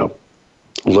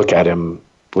 look at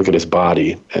his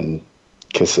body and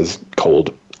kiss his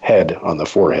cold head on the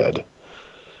forehead.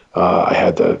 I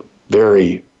had the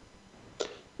very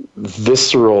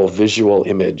visceral visual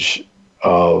image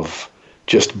of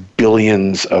just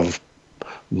billions of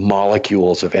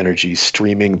molecules of energy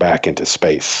streaming back into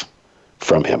space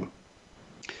from him.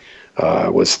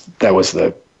 That was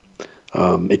the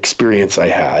experience I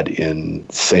had in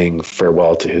saying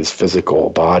farewell to his physical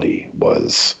body,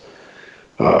 was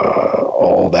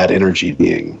all that energy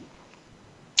being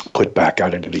put back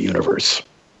out into the universe.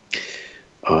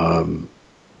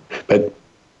 But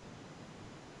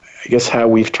I guess how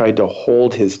we've tried to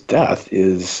hold his death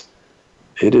is,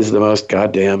 it is the most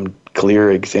goddamn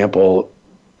clear example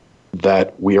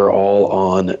that we are all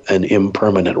on an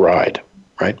impermanent ride,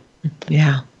 right?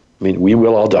 Yeah. I mean, we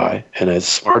will all die, and as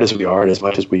smart as we are, and as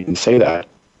much as we can say that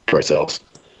to ourselves,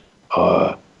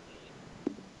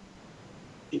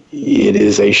 it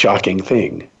is a shocking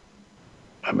thing.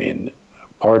 I mean,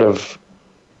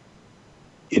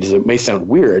 it may sound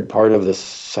weird, part of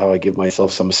this, how I give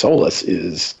myself some solace,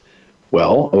 is,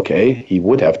 well, okay, he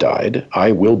would have died.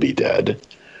 I will be dead.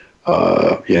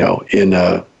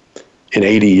 In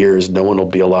 80 years, no one will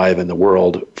be alive in the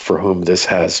world for whom this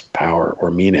has power or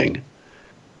meaning.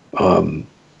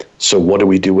 So what do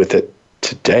we do with it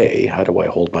today? How do I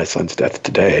hold my son's death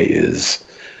today is,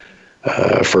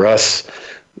 for us,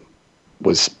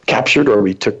 was captured, or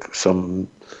we took some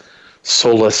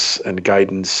solace and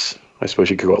guidance, I suppose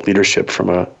you could call it leadership, from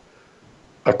a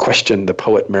question the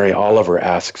poet Mary Oliver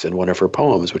asks in one of her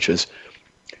poems, which is,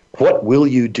 what will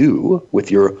you do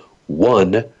with your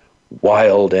one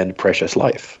wild and precious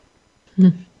life?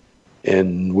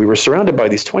 And we were surrounded by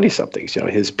these 20-somethings,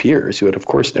 his peers, who had, of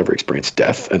course, never experienced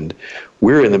death. And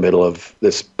we're in the middle of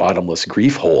this bottomless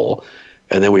grief hole.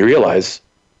 And then we realize,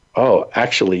 oh,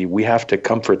 actually, we have to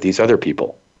comfort these other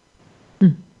people,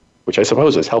 which I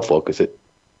suppose was helpful because it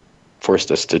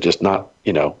forced us to just not,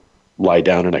 lie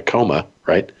down in a coma,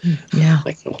 right? Yeah.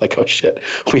 Like, oh, shit,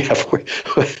 we have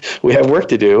work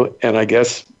to do. And I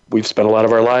guess we've spent a lot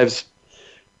of our lives,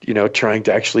 trying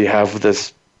to actually have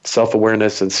this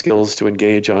self-awareness and skills to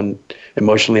engage on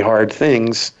emotionally hard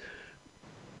things.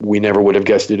 We never would have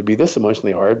guessed it to be this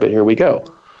emotionally hard, but here we go.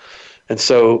 And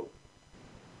so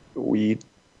we,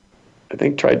 I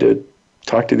think, tried to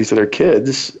talk to these other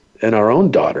kids and our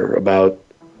own daughter about,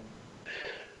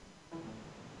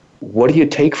 what do you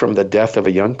take from the death of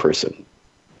a young person?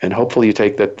 And hopefully you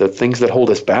take that the things that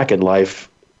hold us back in life,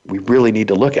 we really need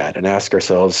to look at and ask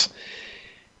ourselves,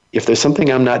 if there's something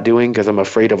I'm not doing because I'm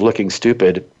afraid of looking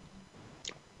stupid,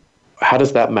 how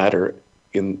does that matter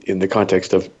in the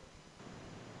context of,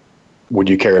 would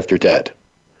you care if you're dead,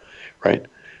 right?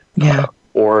 Yeah.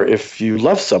 Or if you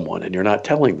love someone and you're not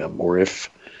telling them, or if,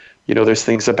 there's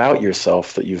things about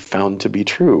yourself that you've found to be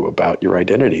true about your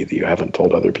identity that you haven't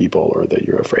told other people or that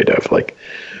you're afraid of. Like,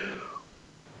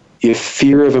 if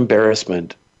fear of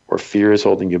embarrassment or fear is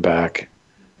holding you back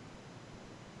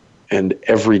and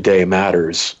every day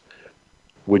matters,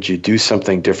 would you do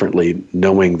something differently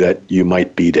knowing that you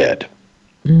might be dead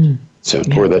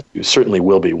soon, or that you certainly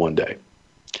will be one day?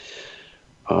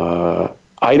 I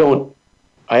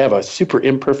have a super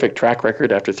imperfect track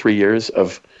record after 3 years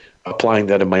of applying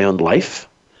that in my own life.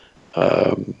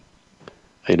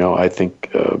 I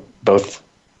think both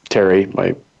Terry,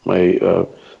 my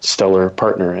stellar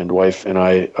partner and wife, and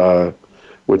I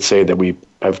would say that we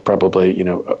have probably,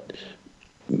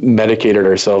 medicated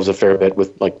ourselves a fair bit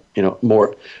with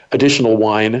more additional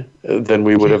wine than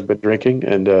we would have been drinking,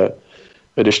 and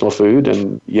additional food.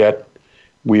 And yet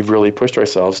we've really pushed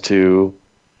ourselves to,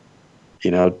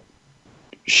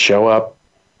 show up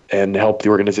and help the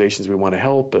organizations we want to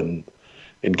help and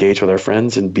engage with our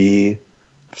friends and be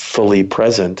fully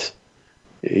present,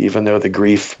 even though the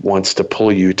grief wants to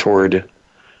pull you toward,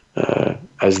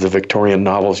 as the Victorian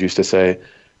novels used to say,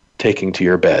 taking to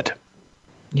your bed.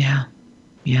 Yeah.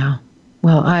 Yeah.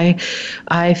 Well,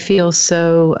 I feel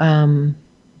so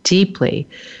deeply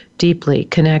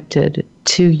connected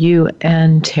to you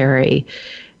and Terry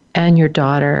and your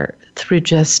daughter through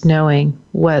just knowing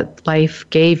what life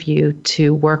gave you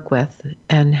to work with,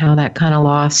 and how that kind of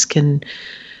loss can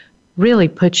really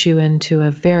put you into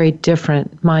a very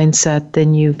different mindset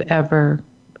than you've ever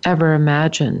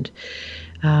imagined.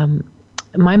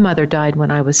 My mother died when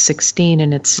I was 16,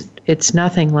 and it's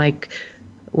nothing like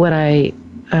what I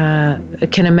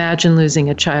can imagine losing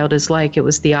a child is like. It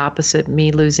was the opposite,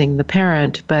 me losing the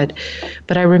parent. But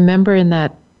I remember in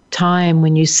that time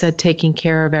when you said taking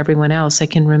care of everyone else, I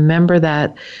can remember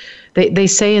that they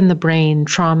say in the brain,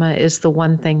 trauma is the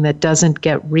one thing that doesn't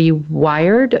get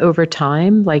rewired over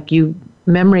time.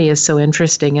 Memory is so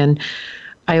interesting. And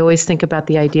I always think about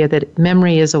the idea that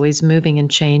memory is always moving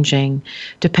and changing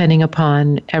depending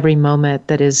upon every moment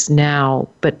that is now.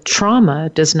 But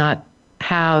trauma does not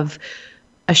have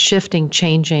a shifting,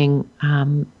 changing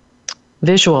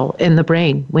visual in the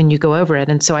brain when you go over it.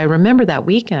 And so I remember that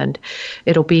weekend.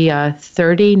 It'll be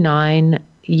 39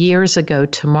 years ago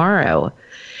tomorrow.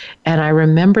 And I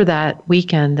remember that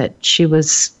weekend that she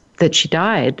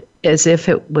died as if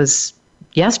it was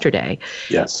yesterday.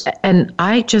 Yes. And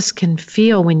I just can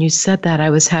feel when you said that, I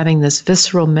was having this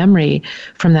visceral memory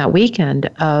from that weekend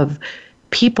of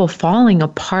people falling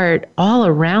apart all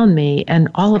around me, and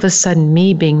all of a sudden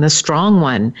me being the strong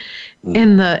one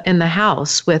in the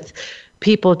house, with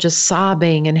people just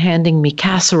sobbing and handing me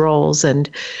casseroles and,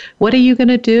 what are you going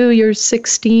to do? You're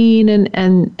 16.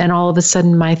 And all of a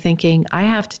sudden my thinking, I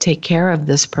have to take care of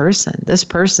this person. This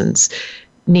person's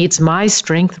needs my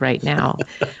strength right now.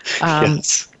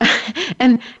 Yes.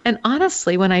 And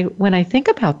honestly, when I think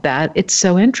about that, it's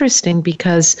so interesting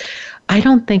because I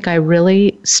don't think I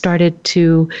really started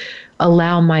to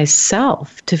allow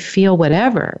myself to feel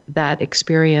whatever that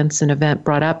experience and event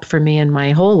brought up for me in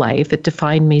my whole life. It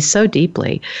defined me so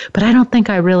deeply, but I don't think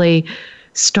I really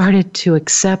started to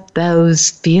accept those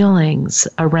feelings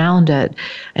around it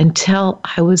until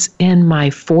I was in my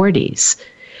 40s.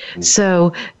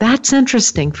 So that's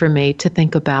interesting for me to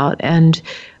think about. And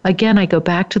again, I go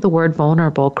back to the word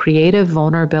vulnerable, creative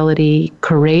vulnerability,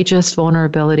 courageous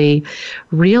vulnerability,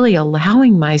 really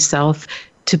allowing myself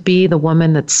to be the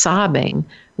woman that's sobbing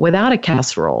without a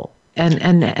casserole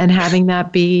and having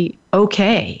that be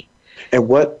okay. And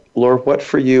Laura, what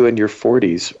for you in your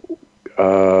 40s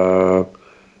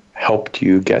helped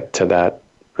you get to that,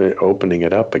 opening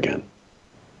it up again?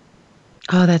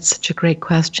 Oh, that's such a great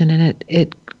question. And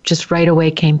it just right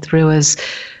away came through as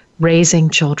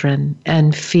raising children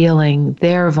and feeling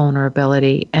their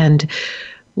vulnerability and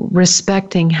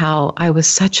respecting how I was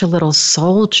such a little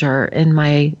soldier in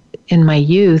my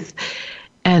youth,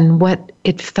 and what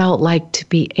it felt like to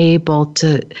be able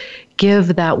to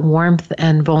give that warmth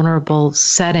and vulnerable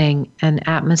setting and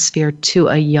atmosphere to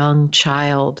a young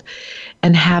child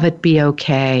and have it be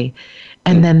okay.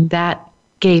 And then that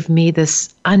gave me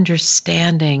this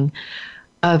understanding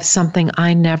of something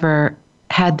I never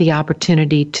had the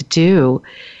opportunity to do.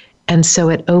 And so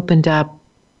it opened up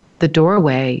the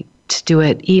doorway to do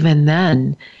it even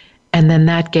then. And then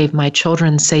that gave my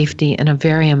children safety in a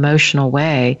very emotional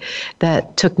way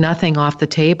that took nothing off the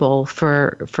table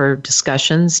for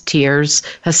discussions, tears,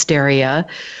 hysteria,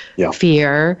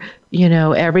 fear,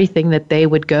 everything that they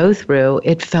would go through.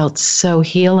 It felt so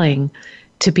healing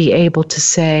to be able to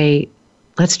say,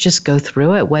 let's just go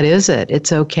through it. What is it?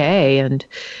 It's okay. And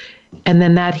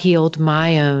then that healed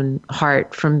my own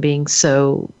heart from being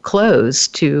so close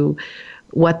to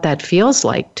what that feels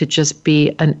like to just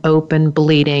be an open,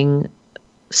 bleeding,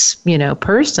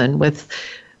 person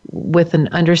with an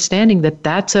understanding that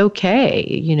that's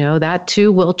okay. That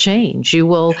too will change. You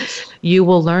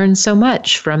will learn so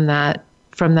much from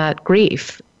that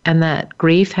grief, and that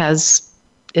grief has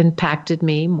impacted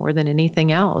me more than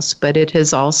anything else, but it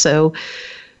has also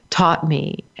taught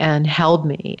me and held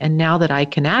me. And now that I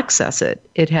can access it,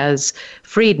 it has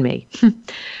freed me.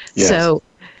 Yes. So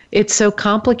it's so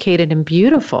complicated and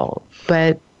beautiful,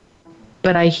 but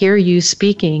I hear you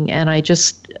speaking, and I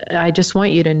just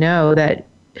want you to know that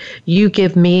you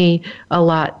give me a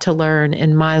lot to learn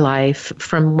in my life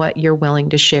from what you're willing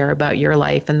to share about your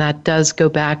life. And that does go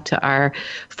back to our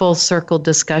full circle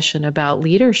discussion about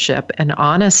leadership and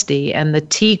honesty and the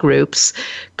T groups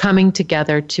coming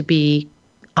together to be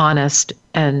honest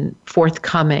and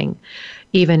forthcoming,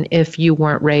 even if you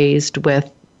weren't raised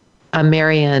with a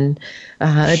Marian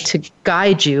to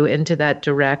guide you into that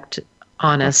direct,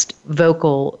 honest,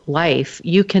 vocal life.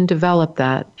 You can develop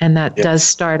that. And that does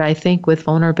start, I think, with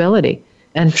vulnerability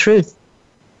and truth.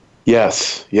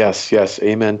 Yes.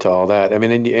 Amen to all that. I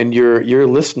mean, and your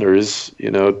listeners,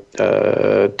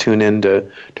 tune in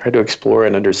to try to explore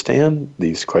and understand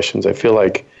these questions. I feel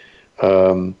like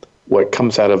what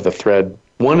comes out of the thread,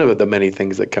 one of the many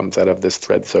things that comes out of this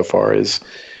thread so far, is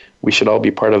we should all be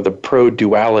part of the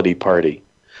pro-duality party,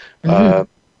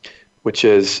 which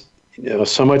is,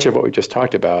 so much of what we just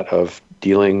talked about of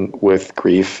dealing with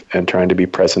grief and trying to be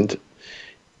present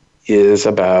is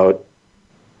about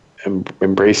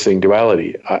embracing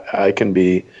duality. I can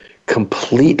be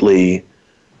completely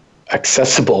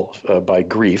accessible by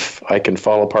grief. I can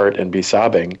fall apart and be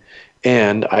sobbing,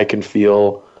 and I can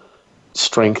feel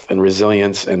strength and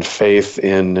resilience and faith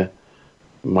in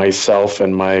myself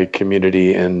and my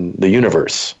community and the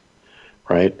universe,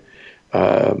 right?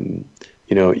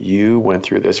 You went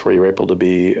through this where you were able to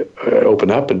be open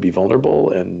up and be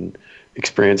vulnerable and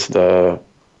experience the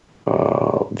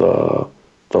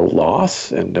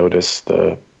loss and notice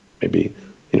the maybe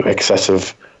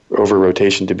excessive over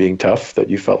rotation to being tough that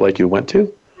you felt like you went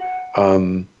to.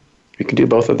 You can do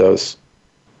both of those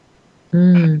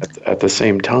at the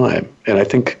same time. And I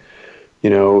think,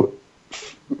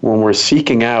 when we're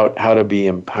seeking out how to be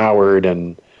empowered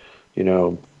and,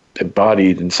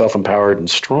 embodied and self-empowered and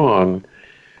strong,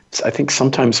 I think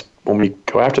sometimes when we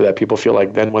go after that, people feel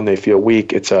like then when they feel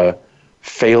weak, it's a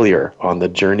failure on the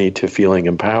journey to feeling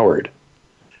empowered.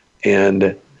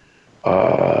 And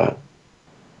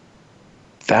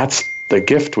that's the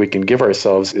gift we can give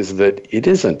ourselves, is that it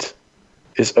isn't.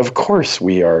 Is of course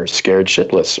we are scared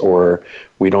shitless, or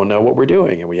we don't know what we're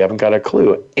doing and we haven't got a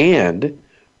clue. And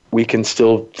we can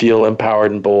still feel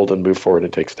empowered and bold and move forward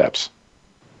and take steps.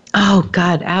 Oh,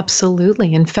 God,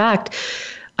 absolutely. In fact,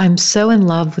 I'm so in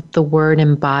love with the word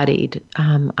embodied.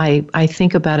 I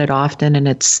think about it often, and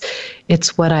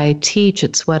it's what I teach.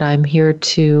 It's what I'm here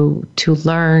to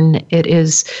learn. It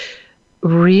is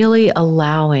really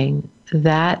allowing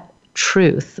that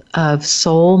truth of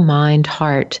soul, mind,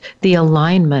 heart, the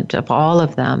alignment of all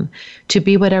of them to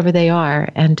be whatever they are.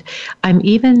 And I'm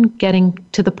even getting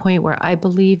to the point where I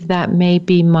believe that may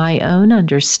be my own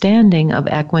understanding of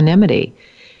equanimity,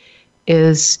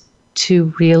 is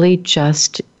to really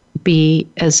just be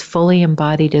as fully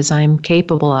embodied as I'm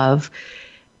capable of,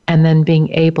 and then being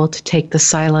able to take the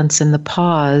silence and the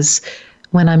pause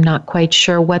when I'm not quite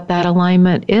sure what that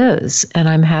alignment is, and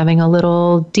I'm having a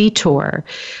little detour,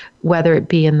 whether it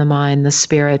be in the mind, the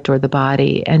spirit, or the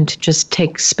body, and to just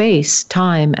take space,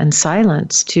 time, and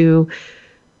silence to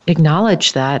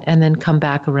acknowledge that and then come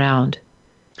back around.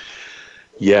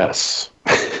 Yes.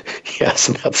 Yes,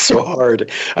 and that's so hard.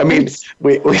 I mean,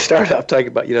 we started off talking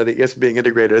about, the IS being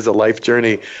integrated as a life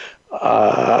journey.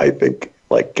 I think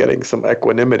like getting some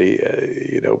equanimity,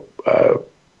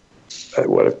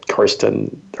 what if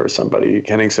Karsten or somebody,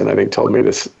 Henningsen, I think, told me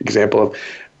this example of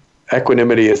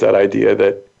equanimity is that idea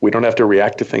that we don't have to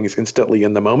react to things instantly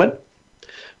in the moment.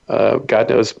 God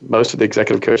knows most of the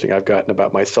executive coaching I've gotten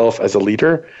about myself as a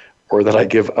leader, or that I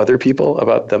give other people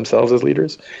about themselves as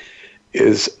leaders,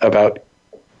 is about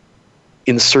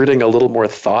inserting a little more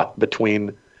thought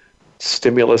between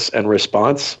stimulus and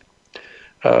response.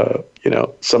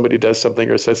 Somebody does something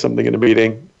or says something in a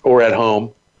meeting or at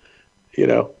home,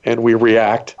 and we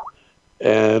react,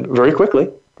 and very quickly,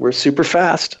 we're super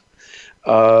fast.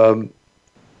 And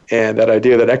that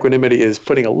idea that equanimity is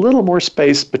putting a little more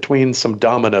space between some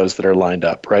dominoes that are lined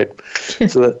up, right?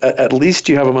 So that at least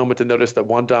you have a moment to notice that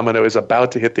one domino is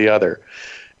about to hit the other,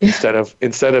 instead of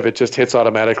it just hits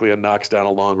automatically and knocks down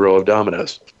a long row of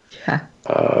dominoes. Yeah.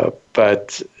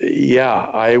 But yeah,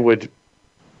 I would,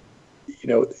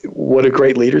 what do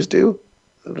great leaders do?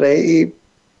 They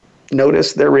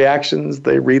notice their reactions.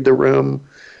 They read the room.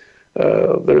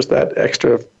 There's that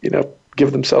extra,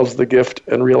 give themselves the gift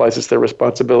and realize it's their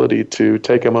responsibility to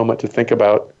take a moment to think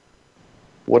about,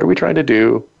 what are we trying to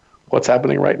do? What's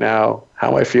happening right now? How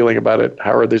am I feeling about it?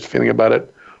 How are others feeling about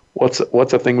it? What's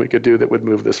a thing we could do that would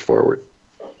move this forward,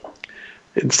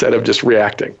 instead of just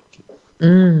reacting?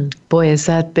 Boy, is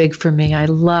that big for me. I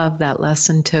love that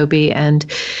lesson, Toby, and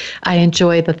I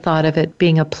enjoy the thought of it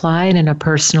being applied in a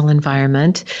personal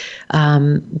environment,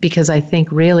 because I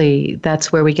think really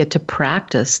that's where we get to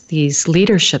practice these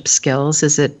leadership skills,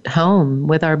 is at home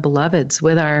with our beloveds,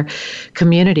 with our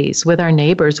communities, with our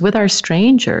neighbors, with our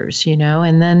strangers,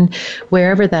 and then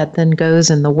wherever that then goes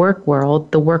in the work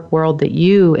world that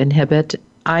you inhabit,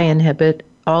 I inhabit,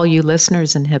 all you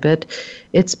listeners inhabit,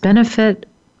 it's benefit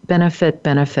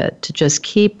to just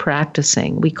keep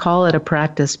practicing. We call it a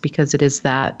practice because it is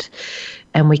that,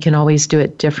 and we can always do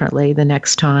it differently the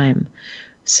next time.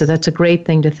 So that's a great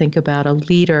thing to think about, a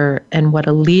leader and what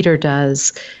a leader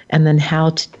does, and then how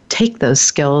to take those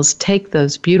skills, take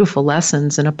those beautiful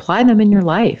lessons and apply them in your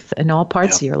life, in all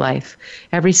parts of your life,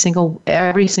 every single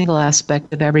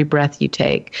aspect of every breath you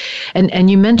take.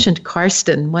 And you mentioned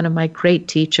Karsten, one of my great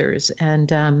teachers, and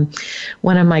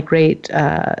one of my great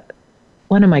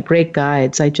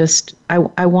guides.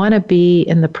 I want to be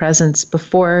in the presence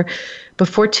before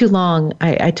too long.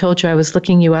 I told you I was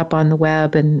looking you up on the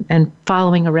web and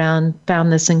following around,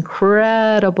 found this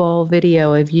incredible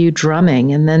video of you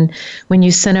drumming. And then when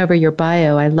you sent over your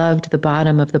bio, I loved the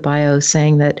bottom of the bio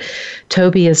saying that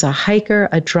Toby is a hiker,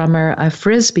 a drummer, a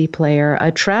Frisbee player, a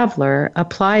traveler,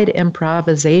 applied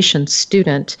improvisation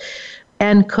student,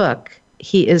 and cook.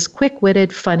 He is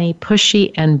quick-witted, funny,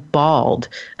 pushy, and bald.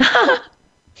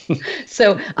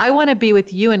 So I want to be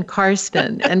with you and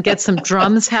Karsten and get some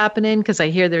drums happening, because I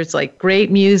hear there's like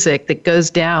great music that goes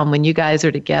down when you guys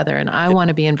are together, and I want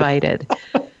to be invited.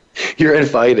 You're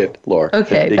invited, Laura.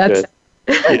 Okay,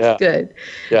 That's good.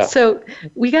 Yeah. So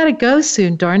we got to go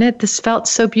soon, darn it. This felt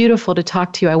so beautiful to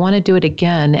talk to you. I want to do it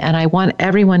again. And I want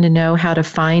everyone to know how to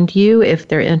find you if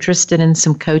they're interested in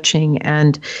some coaching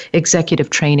and executive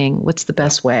training. What's the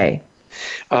best way?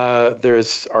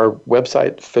 There's our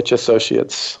website,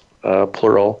 FitchAssociates,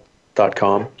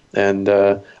 plural.com. And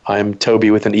I'm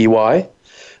Toby with an EY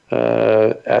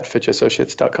at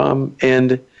FitchAssociates.com.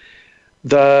 And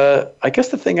I guess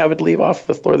the thing I would leave off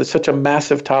with, Laura, that's such a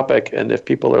massive topic, and if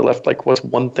people are left like, what's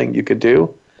one thing you could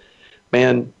do?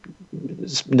 Man,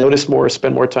 notice more,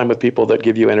 spend more time with people that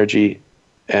give you energy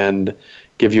and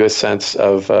give you a sense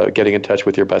of getting in touch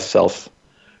with your best self.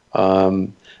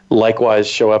 Likewise,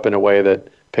 show up in a way that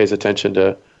pays attention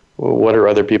to what are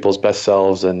other people's best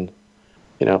selves. And,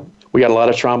 we got a lot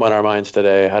of trauma in our minds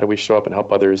today. How do we show up and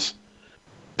help others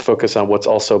focus on what's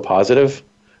also positive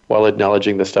while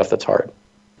acknowledging the stuff that's hard?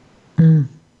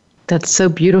 That's so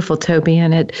beautiful, Toby.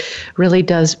 And it really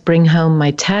does bring home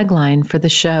my tagline for the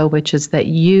show, which is that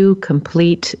you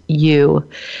complete you.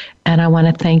 And I want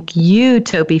to thank you,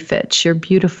 Toby Fitch. You're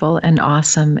beautiful and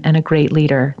awesome and a great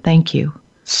leader. Thank you.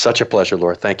 Such a pleasure,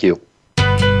 Laura. Thank you.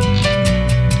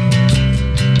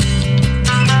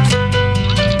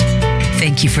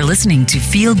 Thank you for listening to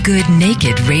Feel Good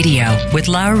Naked Radio with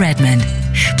Laura Redmond.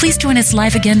 Please join us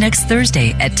live again next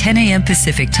Thursday at 10 a.m.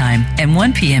 Pacific Time and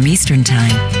 1 p.m. Eastern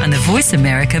Time on the Voice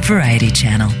America Variety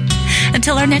Channel.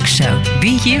 Until our next show,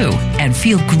 be you and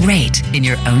feel great in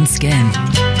your own skin.